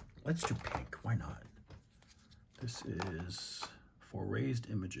 Let's do pink. Why not? This is for raised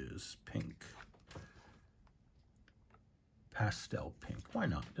images. Pink. Pastel pink. Why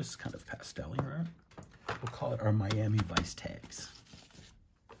not? This is kind of pastel-y, right? We'll call it our Miami Vice tags.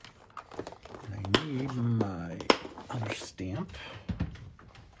 And I need my other stamp.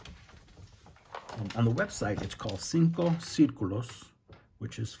 And on the website, it's called Cinco Círculos,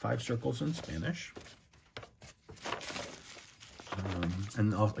 which is 5 circles in Spanish.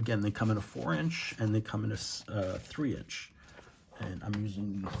 And again, they come in a 4-inch and they come in a 3-inch. And I'm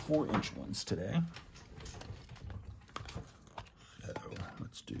using the 4-inch ones today. So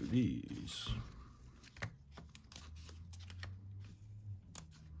let's do these.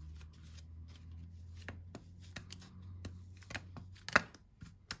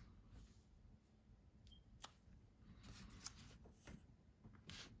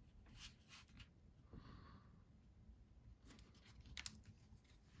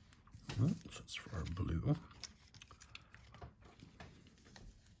 So that's for our blue.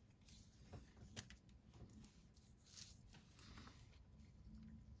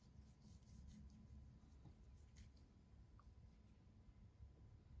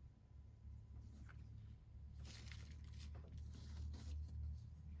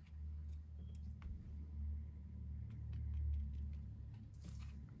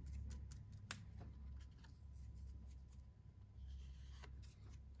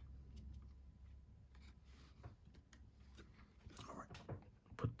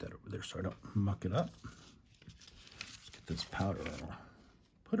 Put that over there so I don't muck it up. Let's get this powder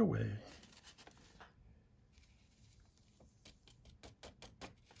put away.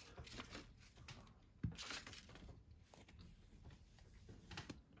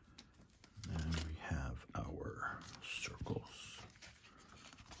 And we have our circles.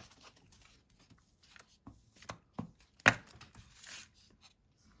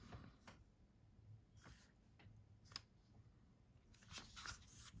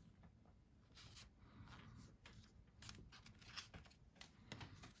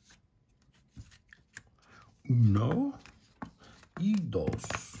 Uno y dos.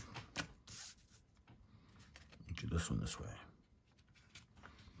 Do this one this way.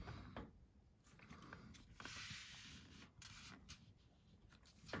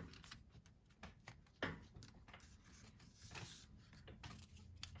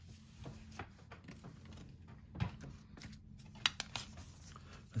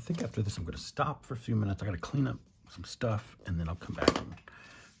 think after this I'm going to stop for a few minutes. I got to clean up some stuff, and then I'll come back and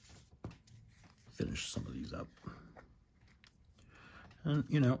finish some of these up. And,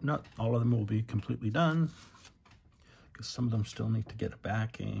 you know, not all of them will be completely done, because some of them still need to get a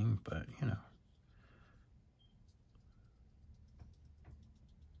backing, but, you know,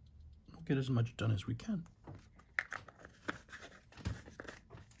 we'll get as much done as we can.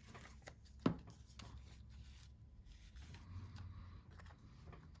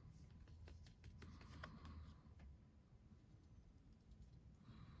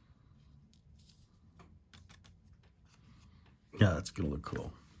 Yeah, that's gonna look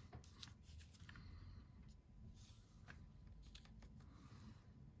cool.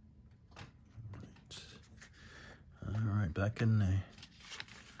 All right, back into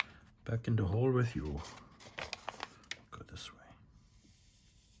hole with you. Go this way.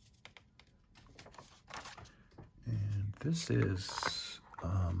 And this is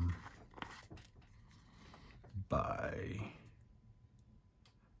by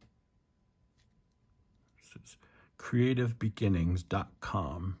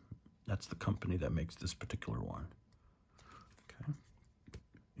creativebeginnings.com. That's the company that makes this particular one. Okay.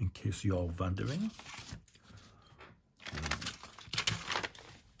 In case y'all wondering.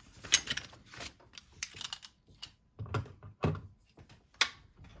 All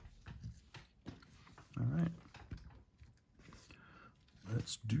right.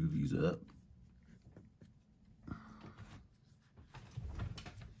 Let's do these up.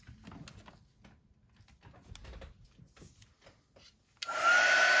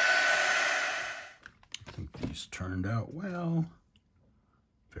 Turned out well.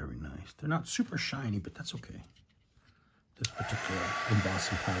 Very nice. They're not super shiny, but that's okay. This particular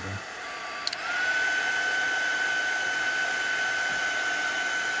embossing powder.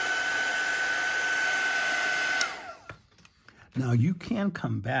 Now you can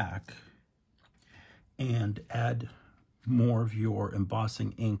come back and add more of your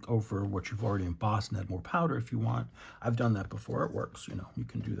embossing ink over what you've already embossed and add more powder if you want. I've done that before. It works, you know, you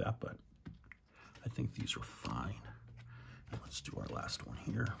can do that, but I think these are fine. And let's do our last one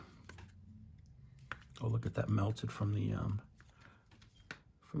here. Oh, look at that melted from the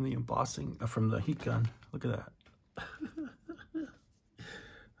embossing, from the heat gun. Look at that.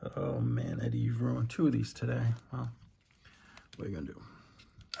 Oh man, Eddie, you've ruined 2 of these today. Well, what are you gonna do?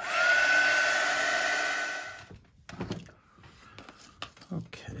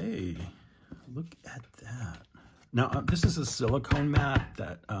 Okay, look at that. Now, this is a silicone mat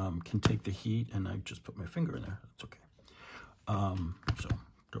that can take the heat, and I just put my finger in there. That's okay. So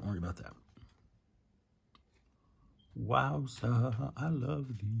don't worry about that. Wowza, I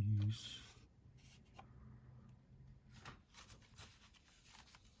love these.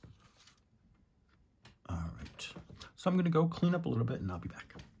 All right. So I'm going to go clean up a little bit, and I'll be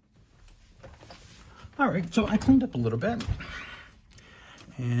back. All right, so I cleaned up a little bit.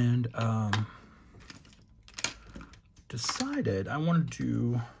 And decided I want to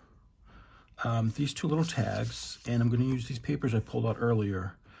do these 2 little tags, and I'm going to use these papers I pulled out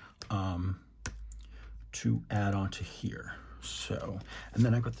earlier to add onto here. So, and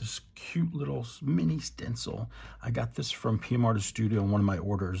then I got this cute little mini stencil. I got this from PM Artist Studio in one of my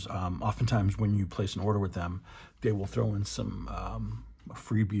orders. Oftentimes when you place an order with them, they will throw in some a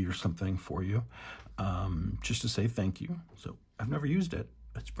freebie or something for you, just to say thank you. So I've never used it.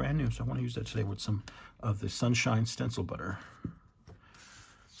 It's brand new, so I want to use that today with some of the Sunshine Stencil Butter.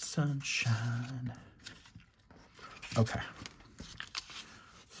 Sunshine. Okay.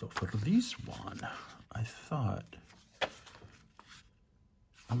 So for this one, I thought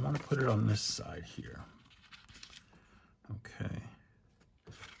I want to put it on this side here. Okay.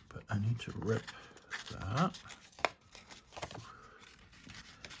 But I need to rip that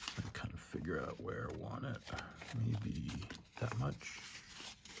and kind of figure out where I want it. Maybe that much.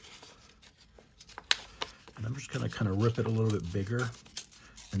 And I'm just going to kind of rip it a little bit bigger,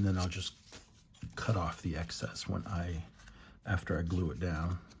 and then I'll just cut off the excess after I glue it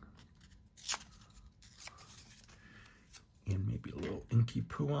down. And maybe a little inky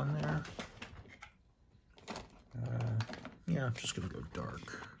poo on there. Yeah, I'm just going to go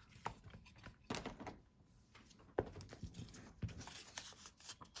dark.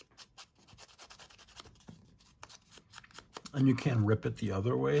 And you can rip it the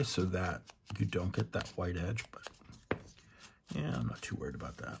other way so that you don't get that white edge, but yeah, I'm not too worried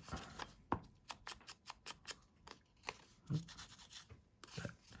about that.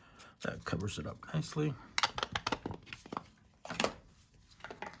 That covers it up nicely. And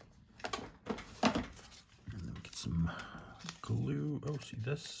then we get some glue. Oh, see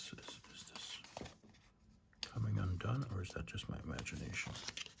this? Is this coming undone, or is that just my imagination?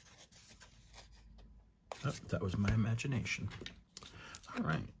 Oh, that was my imagination. All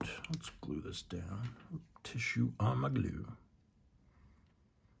right, let's glue this down. Tissue on my glue.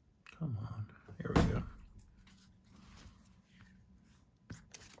 Come on, here we go.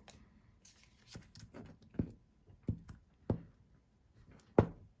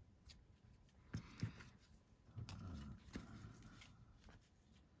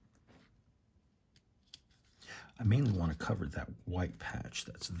 I mainly want to cover that white patch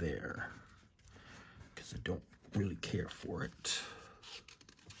that's there because I don't really care for it.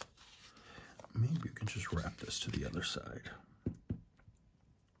 Maybe you can just wrap this to the other side.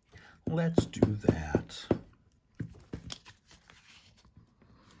 Let's do that.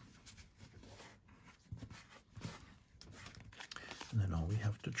 And then all we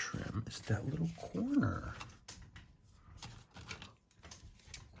have to trim is that little corner.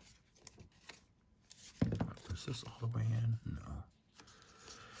 Is this all the way in? No.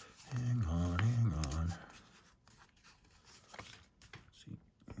 Hang on, hang on. See,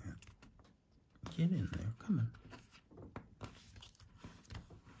 yeah. Get in there, come on.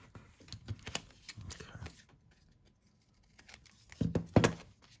 Okay.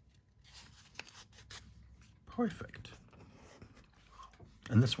 Perfect.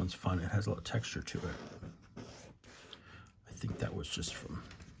 And this one's fun. It has a little texture to it. I think that was just from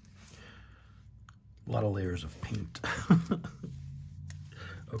a lot of layers of paint.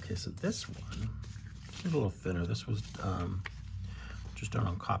 Okay, so this one is a little thinner. This was just done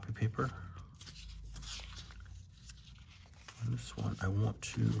on copy paper. And this one, I want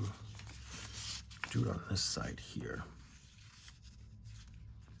to do it on this side here.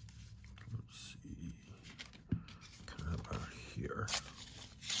 Let's see, kind of about here.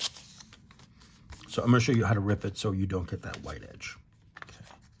 So I'm going to show you how to rip it so you don't get that white edge. Okay.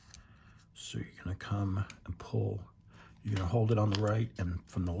 So you're going to come and pull. You're going to hold it on the right and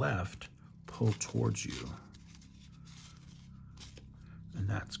from the left, pull towards you. And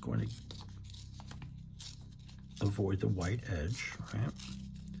that's going to avoid the white edge, right?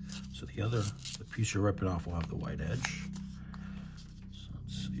 So the piece you're ripping off will have the white edge. So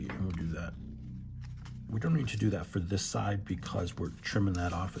let's see, and we'll do that. We don't need to do that for this side because we're trimming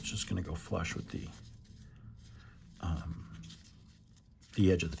that off. It's just going to go flush with the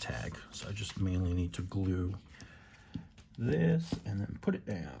edge of the tag. So I just mainly need to glue this and then put it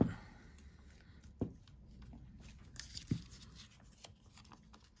down.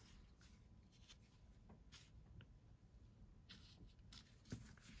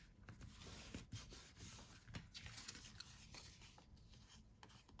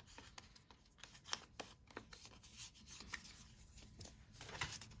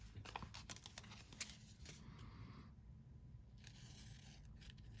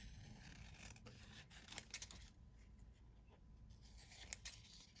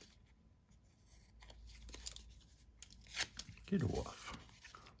 Get off.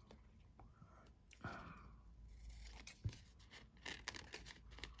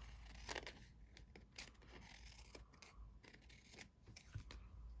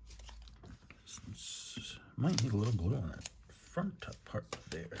 Might need a little glue on that front top part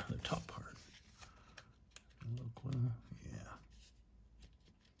there, the top part. A little glue, yeah.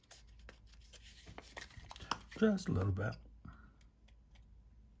 Just a little bit.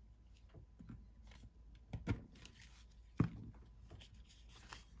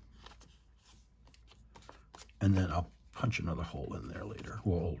 And then I'll punch another hole in there later.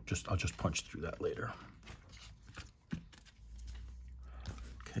 Well, I'll just punch through that later.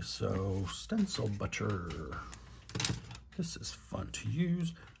 Okay, so stencil butter. This is fun to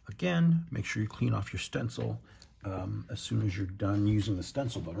use. Again, make sure you clean off your stencil as soon as you're done using the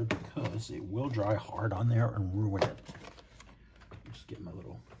stencil butter because it will dry hard on there and ruin it. Just get my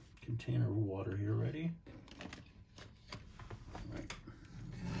little container of water here ready. All right.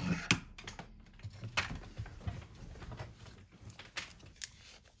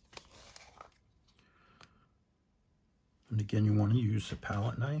 And again, you want to use a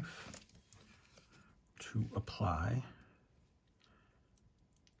palette knife to apply.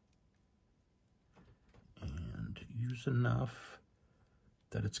 And use enough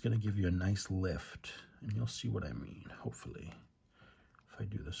that it's going to give you a nice lift. And you'll see what I mean, hopefully, if I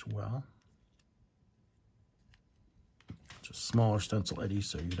do this well. It's a smaller stencil, Eddie,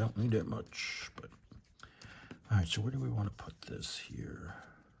 so you don't need it much. But all right, so where do we want to put this here?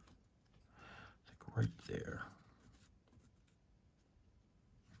 I think right there.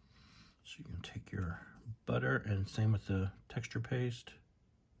 So you can take your butter and same with the texture paste.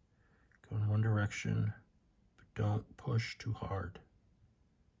 Go in one direction, but don't push too hard.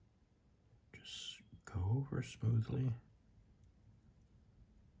 Just go over smoothly.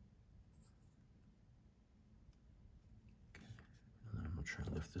 I'm trying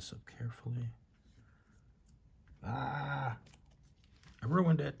to lift this up carefully. Ah, I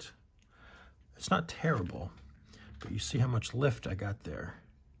ruined it. It's not terrible, but you see how much lift I got there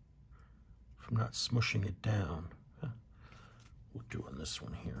from not smushing it down. We'll do on this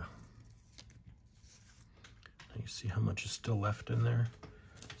one here. Now you see how much is still left in there?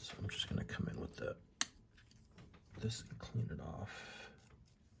 So I'm just gonna come in with this and clean it off.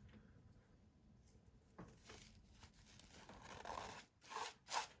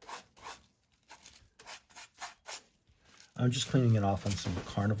 I'm just cleaning it off on some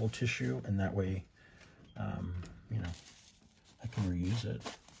Carnival tissue, and that way, you know, I can reuse it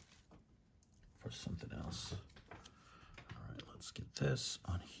for something else. All right, let's get this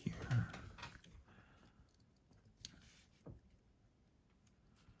on here.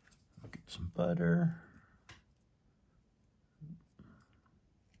 I'll get some butter.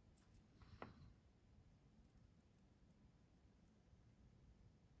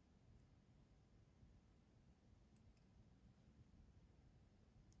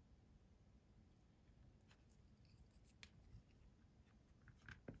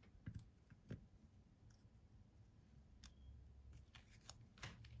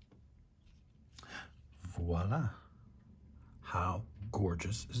 Voila. How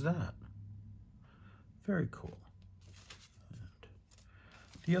gorgeous is that? Very cool. And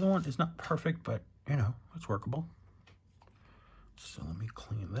the other one is not perfect, but you know, it's workable. So let me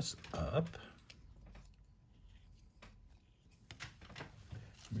clean this up.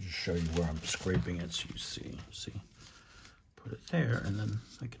 Let me just show you where I'm scraping it so you see. Put it there, and then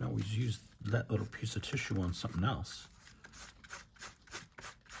I can always use that little piece of tissue on something else.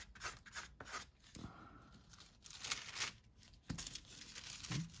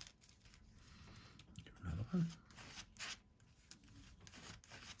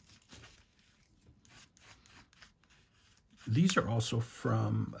 These are also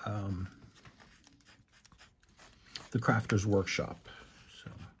from the Crafters Workshop. So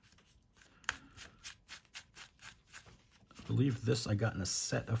I believe this I got in a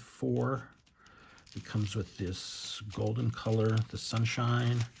set of 4. It comes with this golden color, the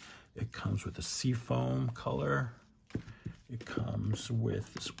sunshine. It comes with the seafoam color. It comes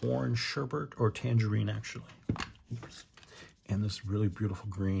with this orange sherbet, or tangerine actually. Oops. And this really beautiful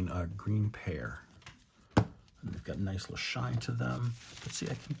green pear. And they've got a nice little shine to them. Let's see,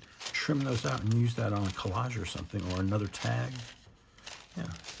 I can trim those out and use that on a collage or something, or another tag. Yeah,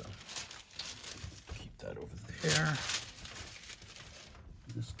 so keep that over there.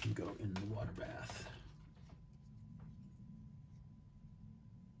 This can go in the water bath.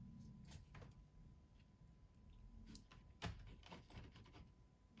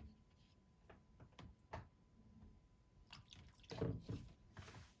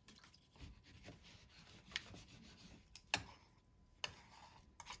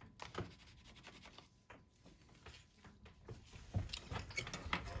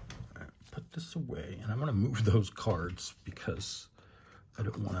 This away, and I'm going to move those cards because I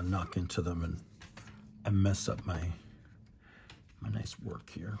don't want to knock into them and mess up my nice work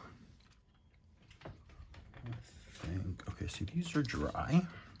here. I think, okay, see, these are dry.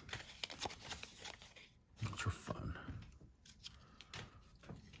 Those are fun.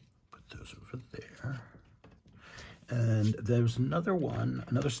 Put those over there. And there's another one,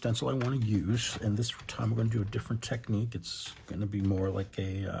 another stencil I want to use, and this time we're going to do a different technique. It's going to be more like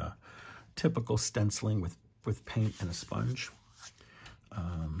a typical stenciling with paint and a sponge.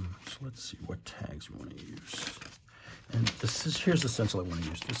 So let's see what tags we want to use. And here's the stencil I want to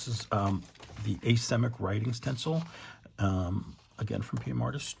use. This is the Asemic Writing Stencil, again from PM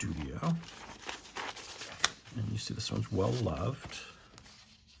Artist Studio. And you see this one's well loved.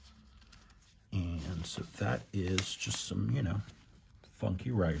 And so that is just some, you know,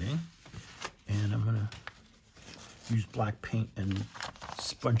 funky writing. And I'm gonna use black paint and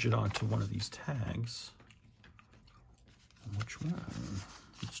sponge it onto one of these tags. Which one?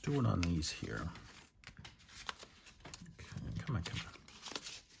 Let's do it on these here. Okay, come on.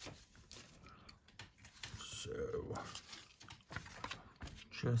 So,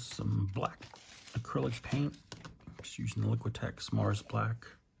 just some black acrylic paint. Just using the Liquitex Mars Black.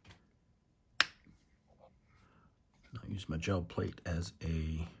 I'll use my gel plate as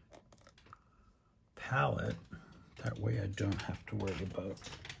a palette. That way I don't have to worry about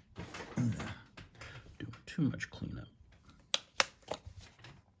doing too much cleanup.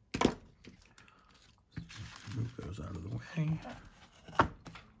 Move those out of the way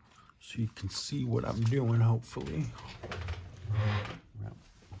so you can see what I'm doing, hopefully.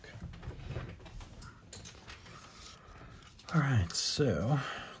 Okay. All right, so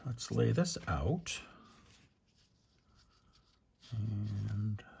let's lay this out. And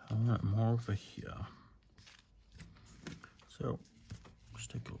over here. So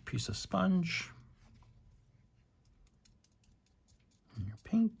just take a little piece of sponge and your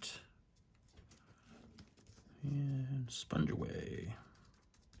paint and sponge away.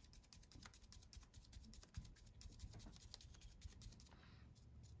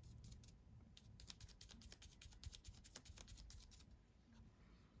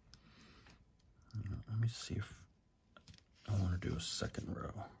 Let me see if I want to do a second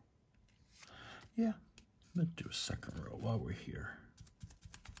row. Yeah, let's do a second row while we're here.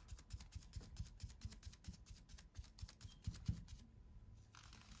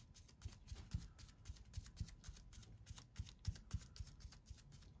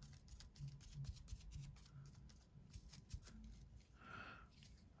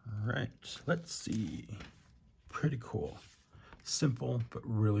 All right, let's see. Pretty cool. Simple, but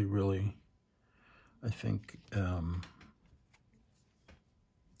really, really, I think,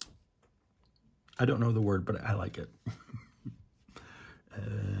 I don't know the word, but I like it.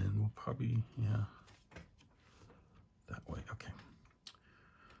 And we'll probably, yeah, that way, okay.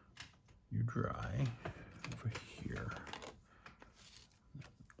 You dry over here.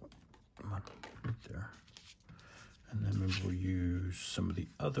 Come on, right there. And then maybe we'll use some of the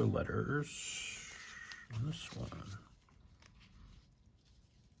other letters on this one.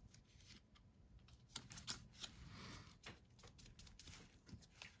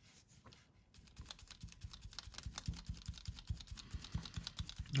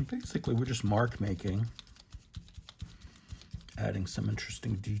 And basically, we're just mark making, adding some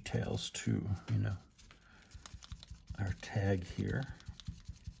interesting details to, you know, our tag here.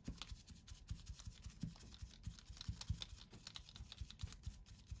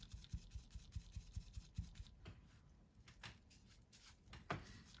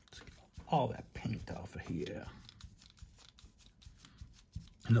 Let's get all that paint off of here.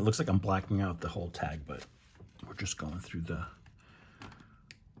 And it looks like I'm blacking out the whole tag, but we're just going through the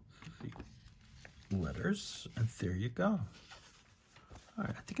letters, and there you go. All right,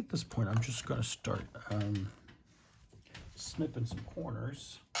 I think at this point I'm just going to start snipping some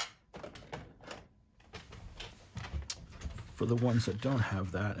corners for the ones that don't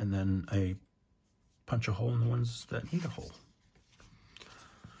have that, and then I punch a hole in the ones that need a hole.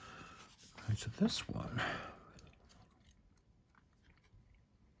 All right, so this one,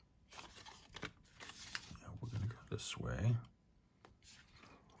 yeah, we're going to go this way.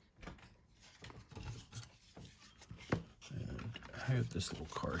 I have this little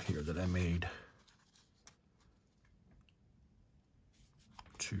card here that I made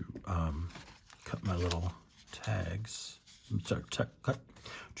to cut my little tags. Sorry,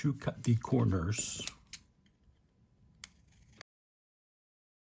 to cut the corners.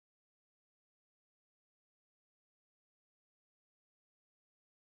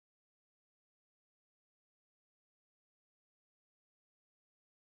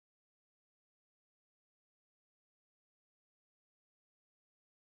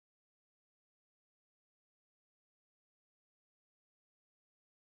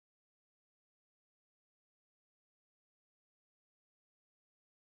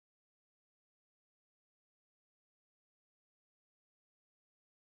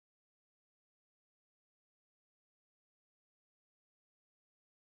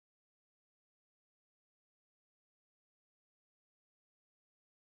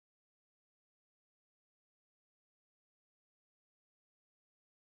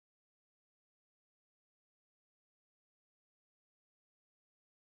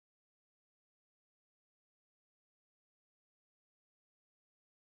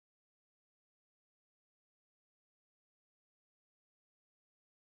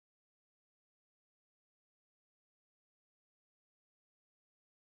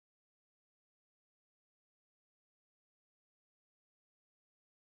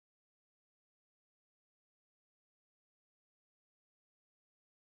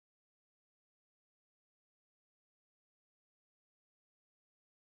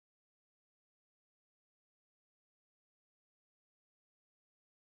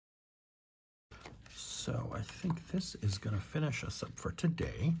 So I think this is going to finish us up for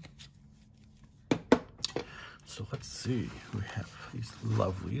today. So let's see. We have these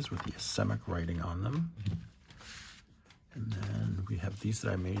lovelies with the Yosemite writing on them. And then we have these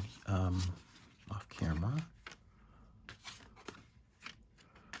that I made off camera.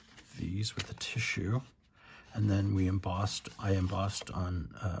 These with the tissue. And then I embossed on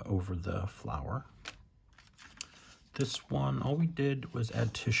over the flower. This one, all we did was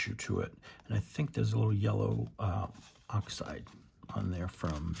add tissue to it. And I think there's a little yellow oxide on there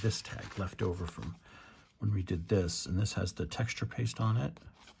from this tag left over from when we did this. And this has the texture paste on it.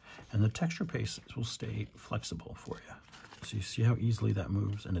 And the texture paste will stay flexible for you. So you see how easily that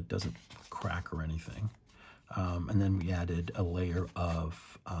moves, and it doesn't crack or anything. And then we added a layer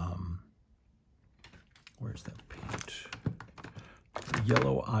of, where's that paint?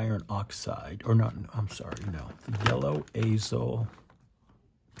 Yellow iron oxide, or not, I'm sorry, no. The yellow azo,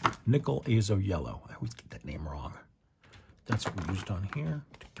 nickel azo yellow. I always get that name wrong. That's what we used on here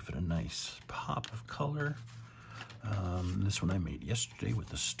to give it a nice pop of color. This one I made yesterday with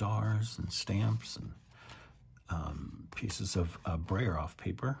the stars and stamps and pieces of brayer off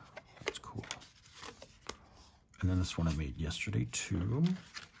paper. That's cool. And then this one I made yesterday too.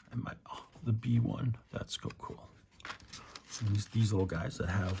 And the B one, that's so cool. So these little guys that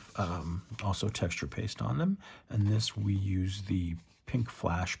have also texture paste on them. And this, we use the pink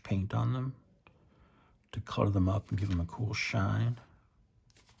flash paint on them to color them up and give them a cool shine.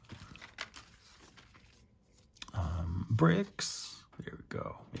 Bricks, there we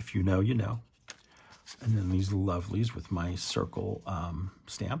go. If you know, you know. And then these lovelies with my circle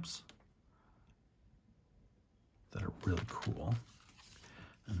stamps that are really cool.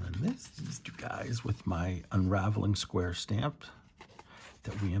 And then these two guys with my unraveling square stamp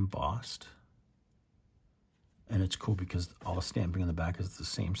that we embossed. And it's cool because all the stamping in the back is the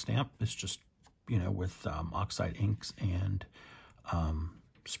same stamp. It's just, you know, with oxide inks and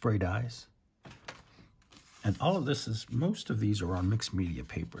spray dyes. And all of this is, most of these are on mixed media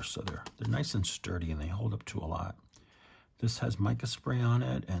paper, so they're nice and sturdy and they hold up to a lot. This has mica spray on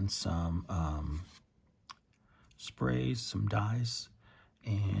it and some sprays, some dyes,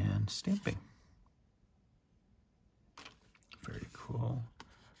 and stamping. Very cool.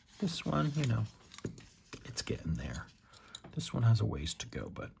 This one, you know, it's getting there. This one has a ways to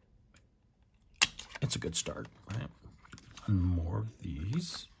go, but it's a good start, right? And more of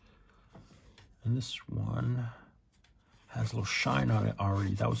these. And this one has a little shine on it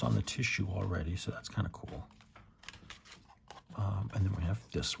already. That was on the tissue already, so that's kind of cool. And then we have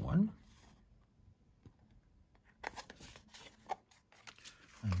this one.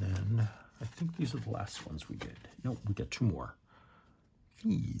 And then I think these are the last ones we did. No, we got two more.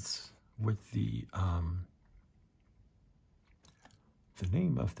 These with the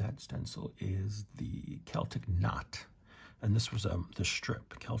name of that stencil is the Celtic Knot. And this was the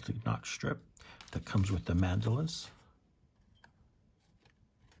strip, Celtic Knot strip, that comes with the mandalas.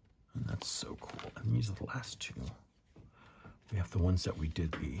 And that's so cool. And these are the last two. We have the ones that we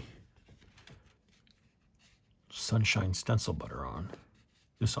did the Sunshine Stencil Butter on.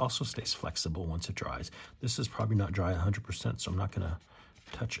 This also stays flexible once it dries. This is probably not dry 100%, so I'm not going to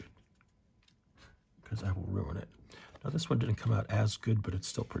touch it because I will ruin it. Now this one didn't come out as good, but it's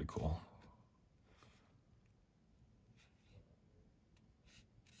still pretty cool.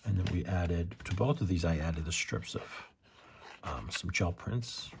 And then we added, to both of these, I added the strips of some gel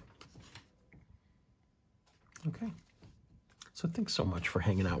prints. Okay. So thanks so much for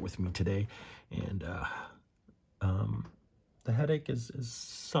hanging out with me today. And the headache is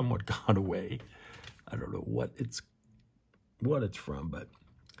somewhat gone away. I don't know what it's from, but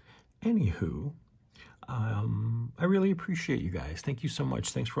anywho, I really appreciate you guys. Thank you so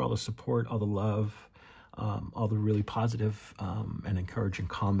much. Thanks for all the support, all the love. All the really positive and encouraging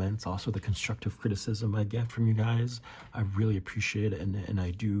comments, also the constructive criticism I get from you guys. I really appreciate it, and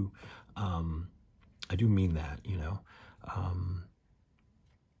I do mean that, you know.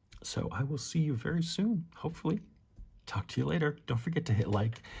 So I will see you very soon, hopefully. Talk to you later. Don't forget to hit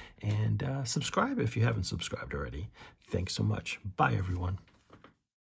like and subscribe if you haven't subscribed already. Thanks so much. Bye, everyone.